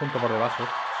como un punto por debajo.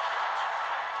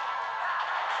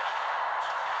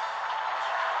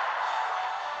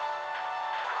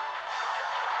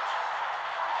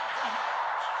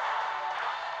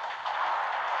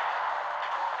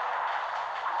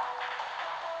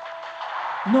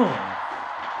 No.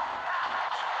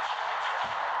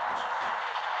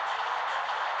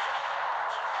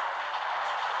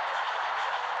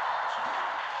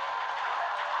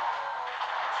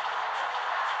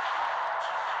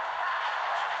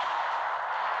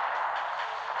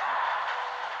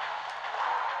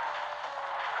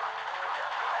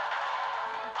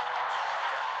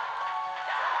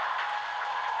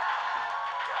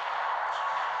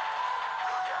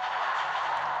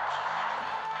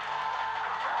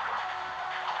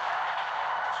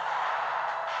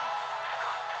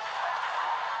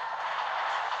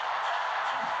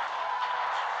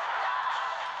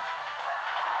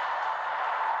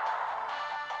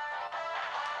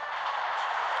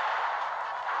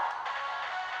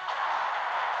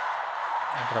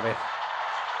 Otra vez.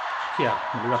 Hostia,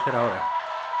 me lo iba a hacer ahora.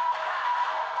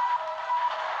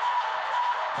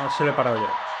 No se lo he parado ya.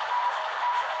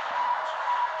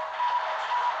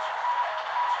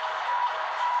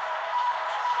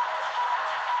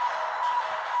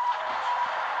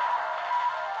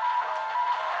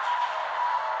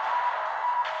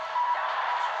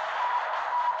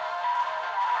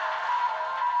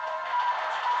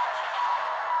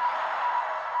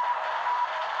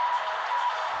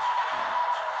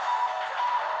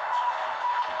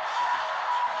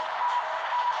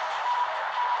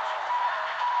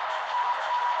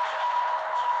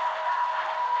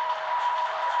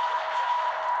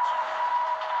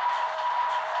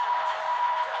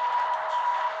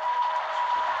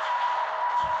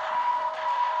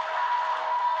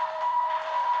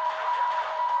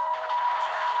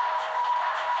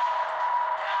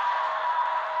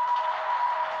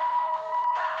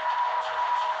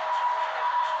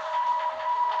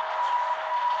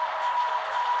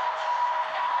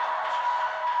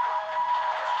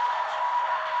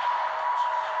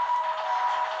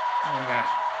 Venga,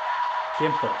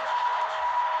 tiempo.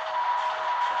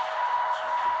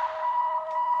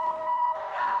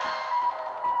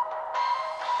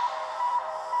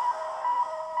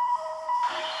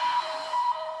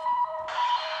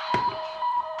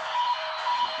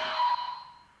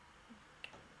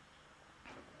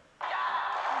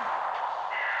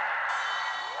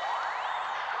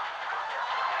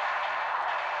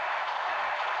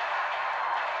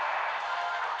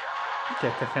 Que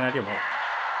este escenario mola.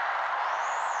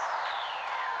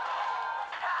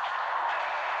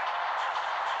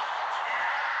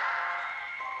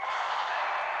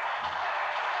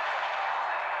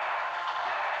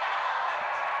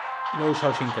 Lo he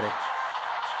usado sin querer.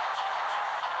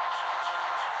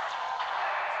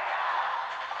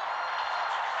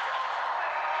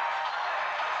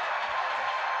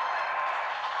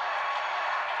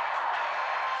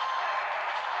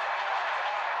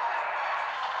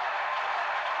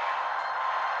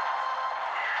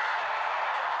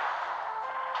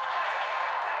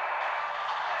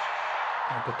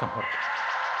 Ah, tú estás muerto.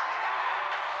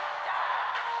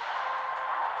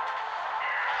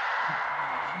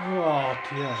 Oh,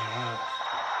 tío.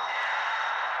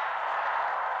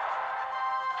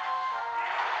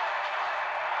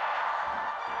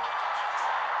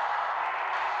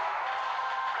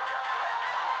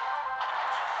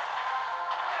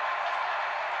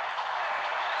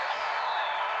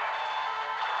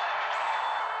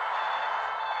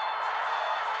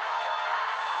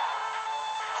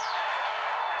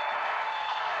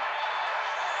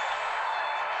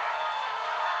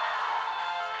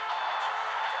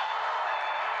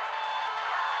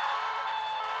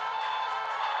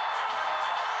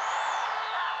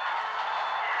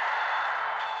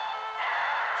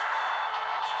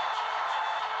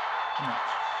 No.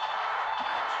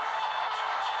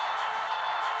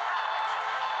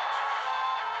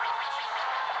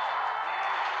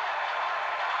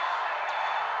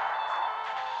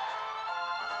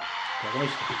 ¿Pero cómo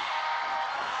hizo?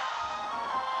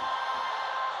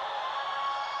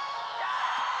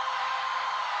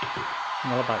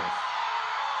 No lo pares.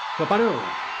 ¡Lo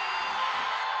paro!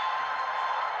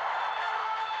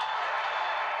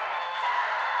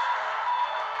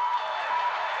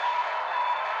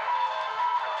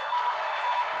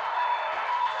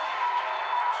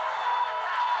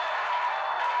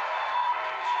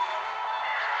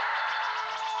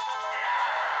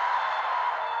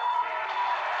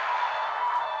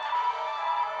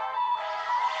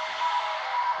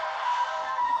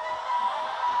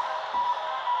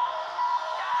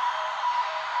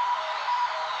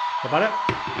 ¿Lo para?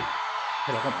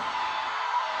 Se lo como.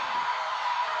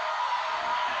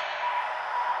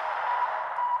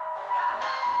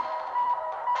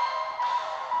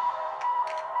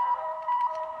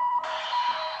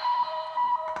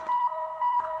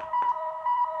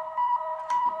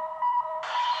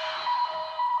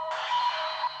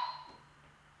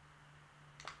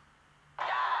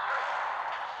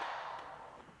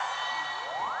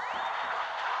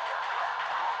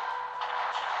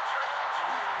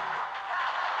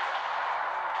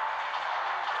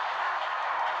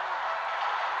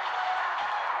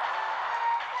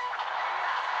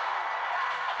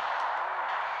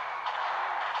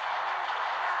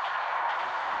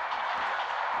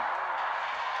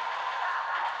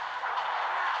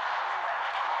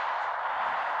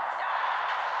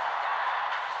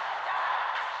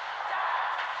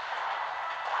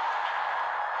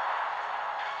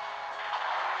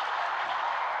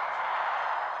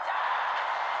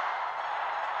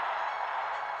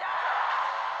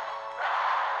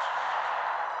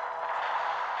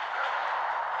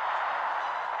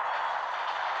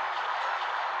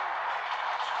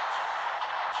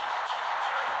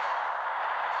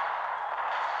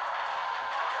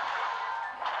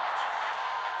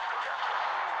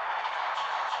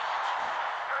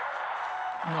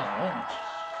 No.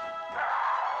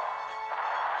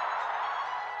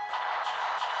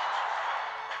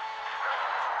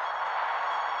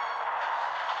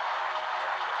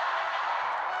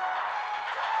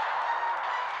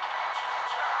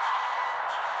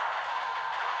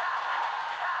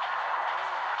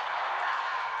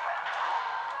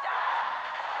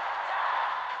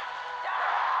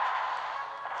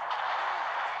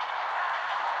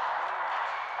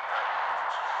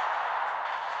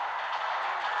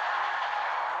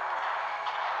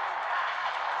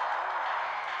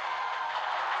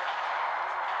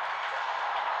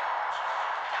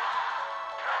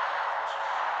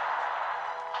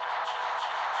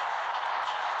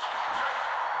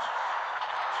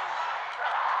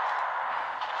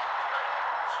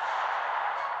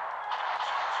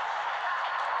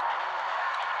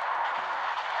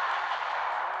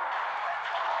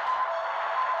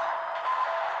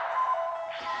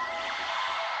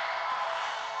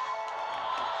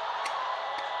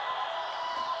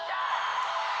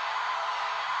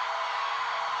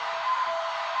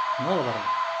 No lo paré.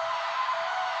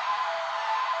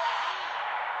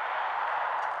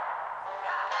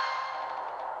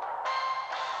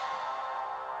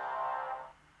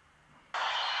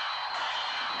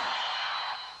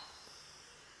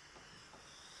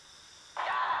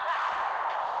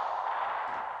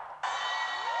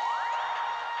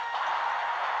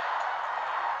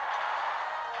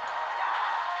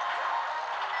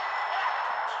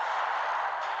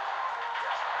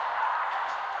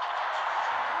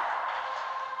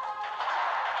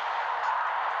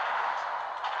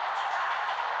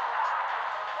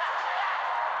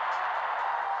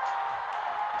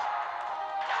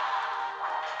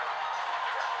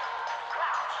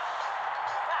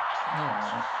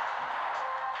 No.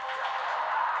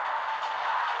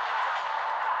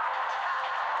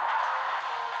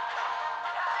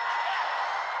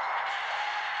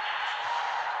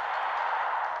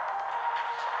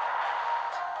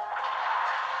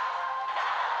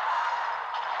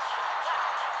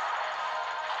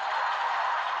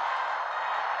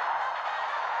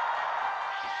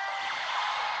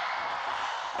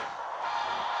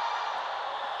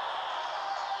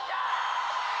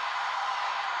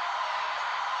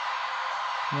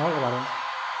 No lo paré.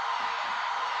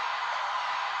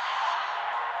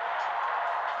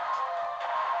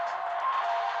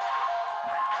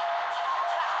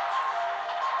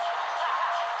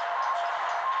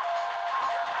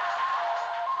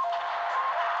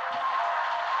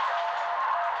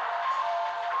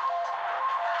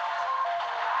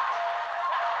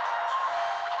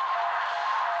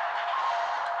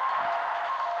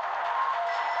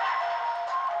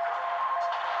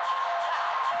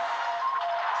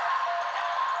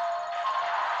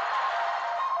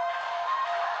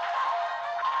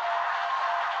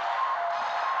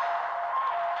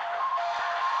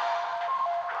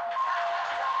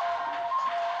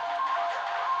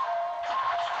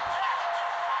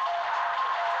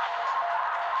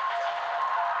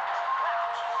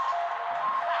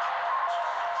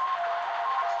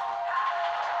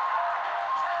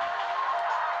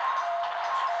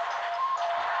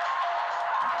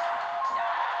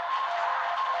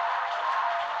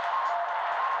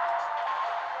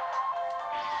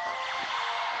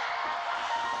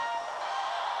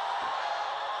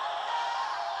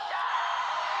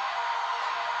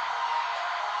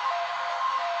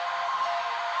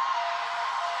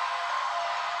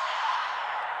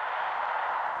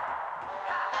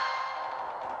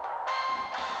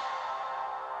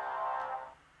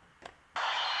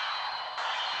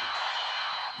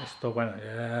 Esto, bueno,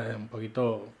 ya es un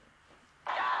poquito...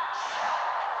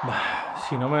 Bah,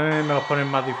 si no me lo ponen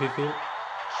más difícil...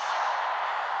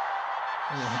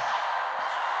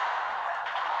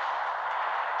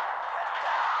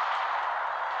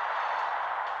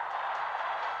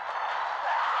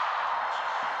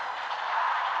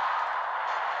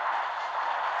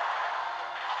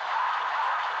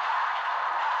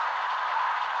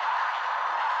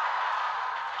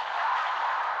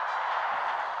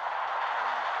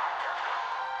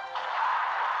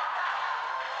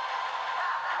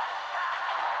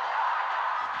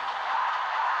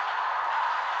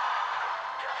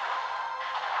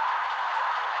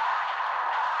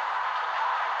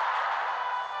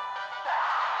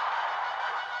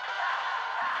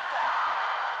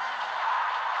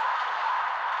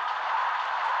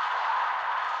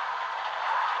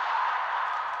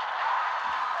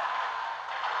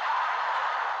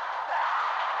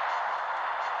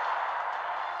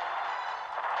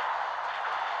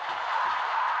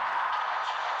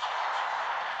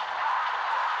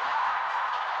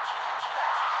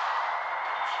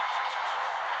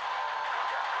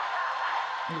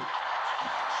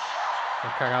 Te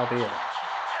has cagado, tío.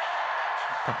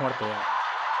 Estás muerto ya.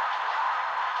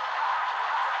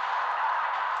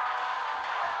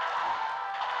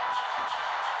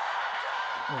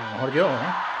 A lo mejor yo,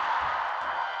 ¿no?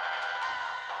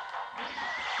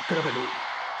 Creo que tú.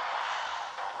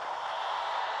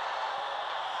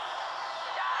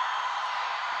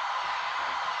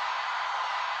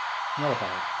 No lo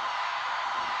sabes.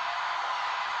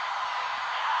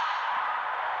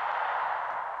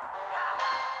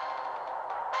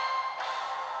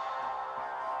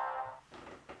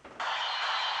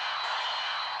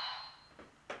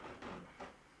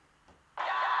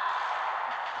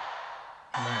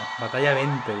 Bueno, batalla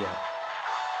 20 ya.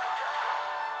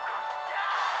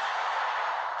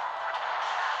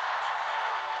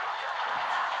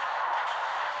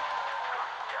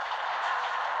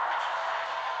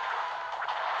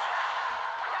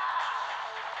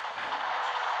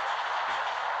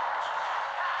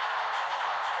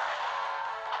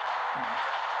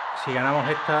 Si ganamos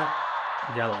esta,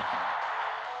 ya lo dejamos.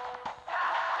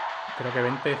 Creo que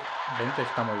 20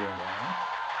 está muy bien ya,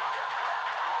 ¿no?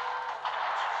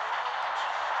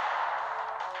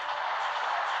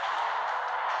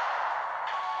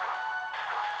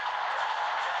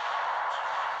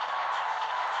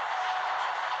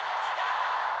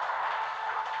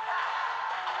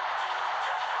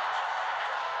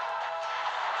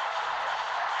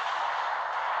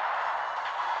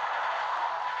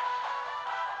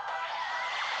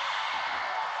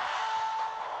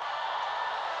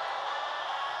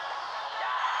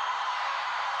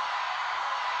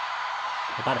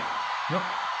 Que pare. No.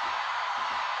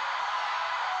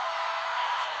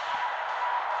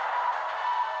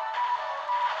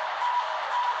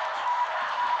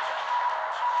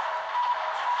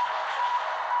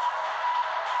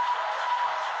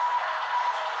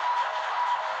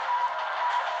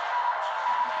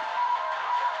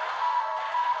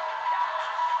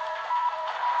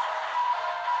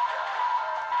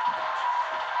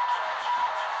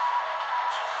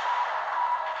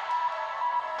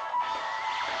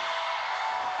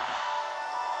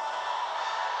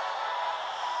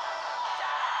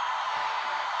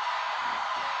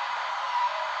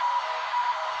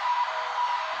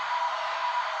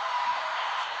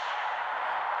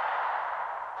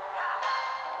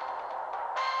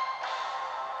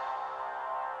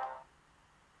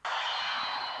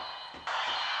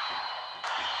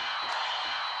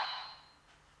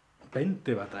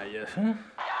 ...20 batallas, ¿eh?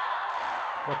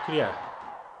 Hostia.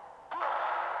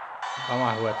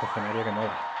 Vamos a jugar este escenario que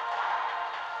mola.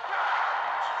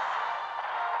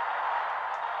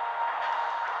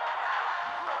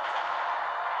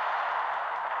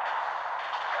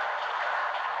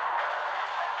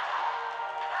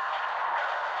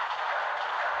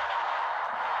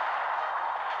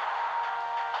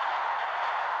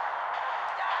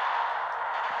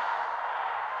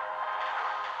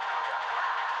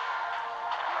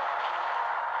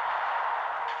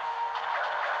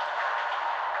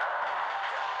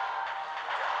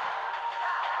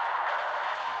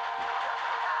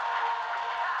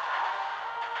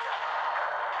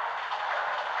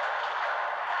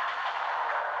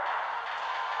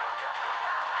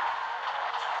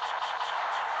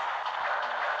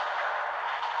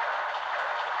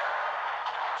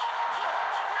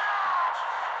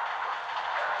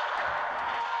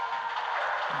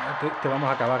 Te vamos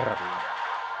a acabar rápido.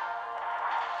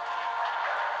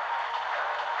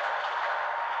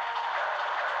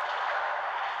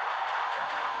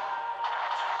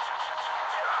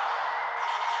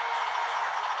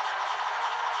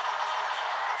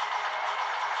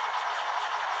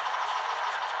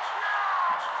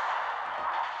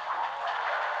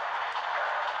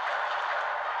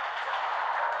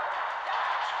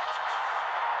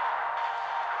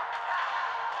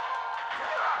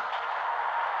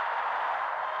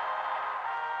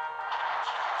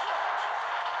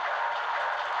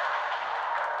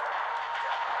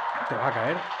 Te vas a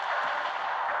caer.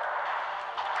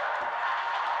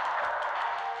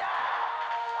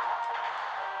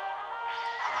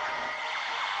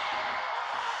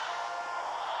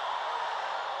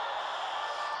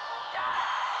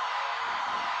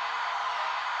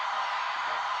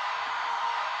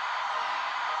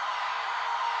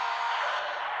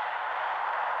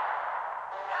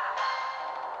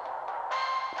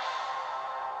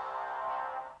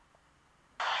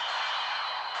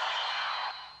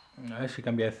 A ver si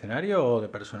cambia de escenario o de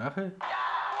personaje.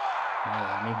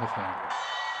 Nada, el mismo escenario.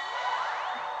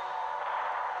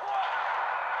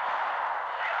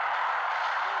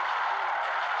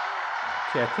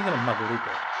 Sí, este es de los más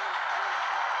duritos.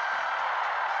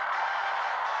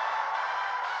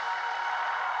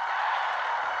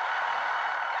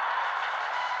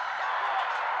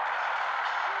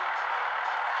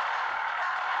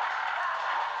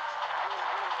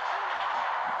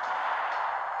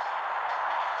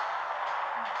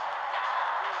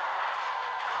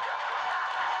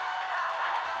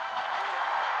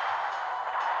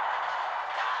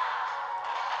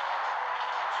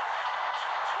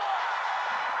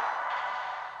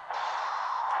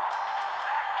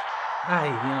 ¡Ay,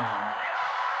 Dios!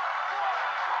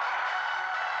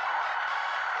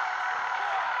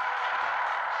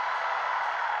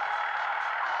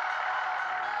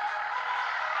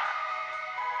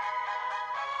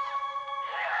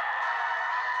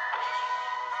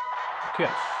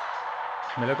 Hostias,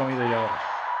 me lo he comido yo ahora.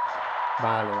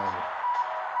 Vale, vale.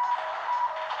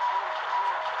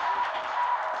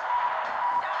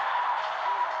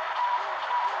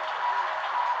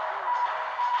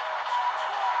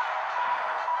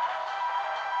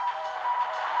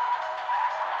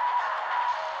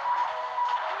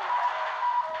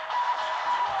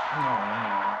 No,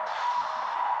 no.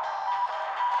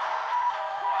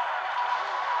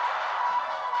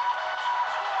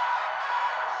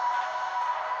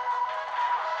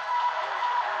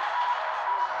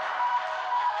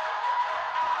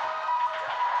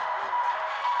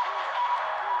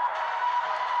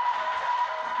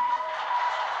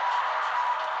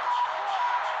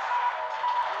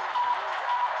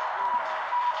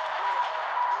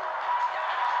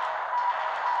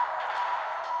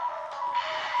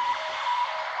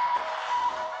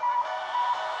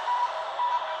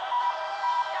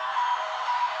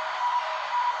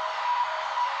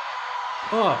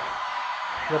 ¡Oh!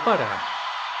 ¡Lo para!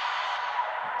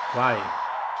 Guay.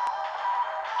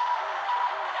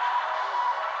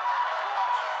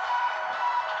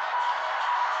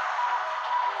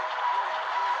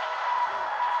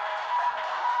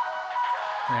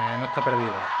 No está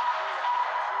perdido.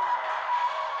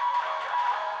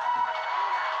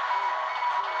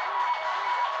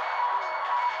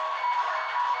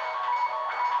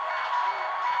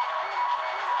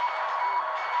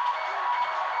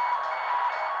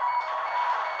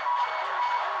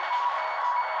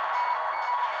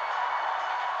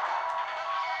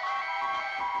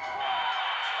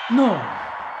 ¡No!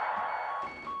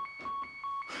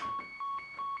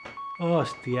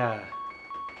 ¡Hostia!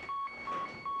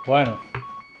 Bueno.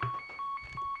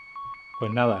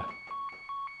 Pues nada.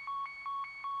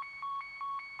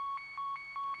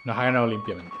 Nos ha ganado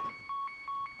limpiamente.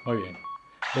 Muy bien.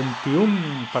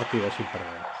 21 partidas sin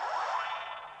perder.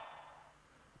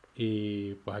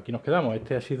 Y pues aquí nos quedamos.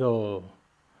 Este ha sido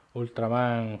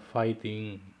Ultraman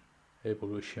Fighting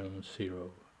Evolution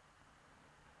 0.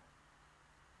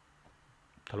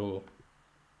 Hasta luego.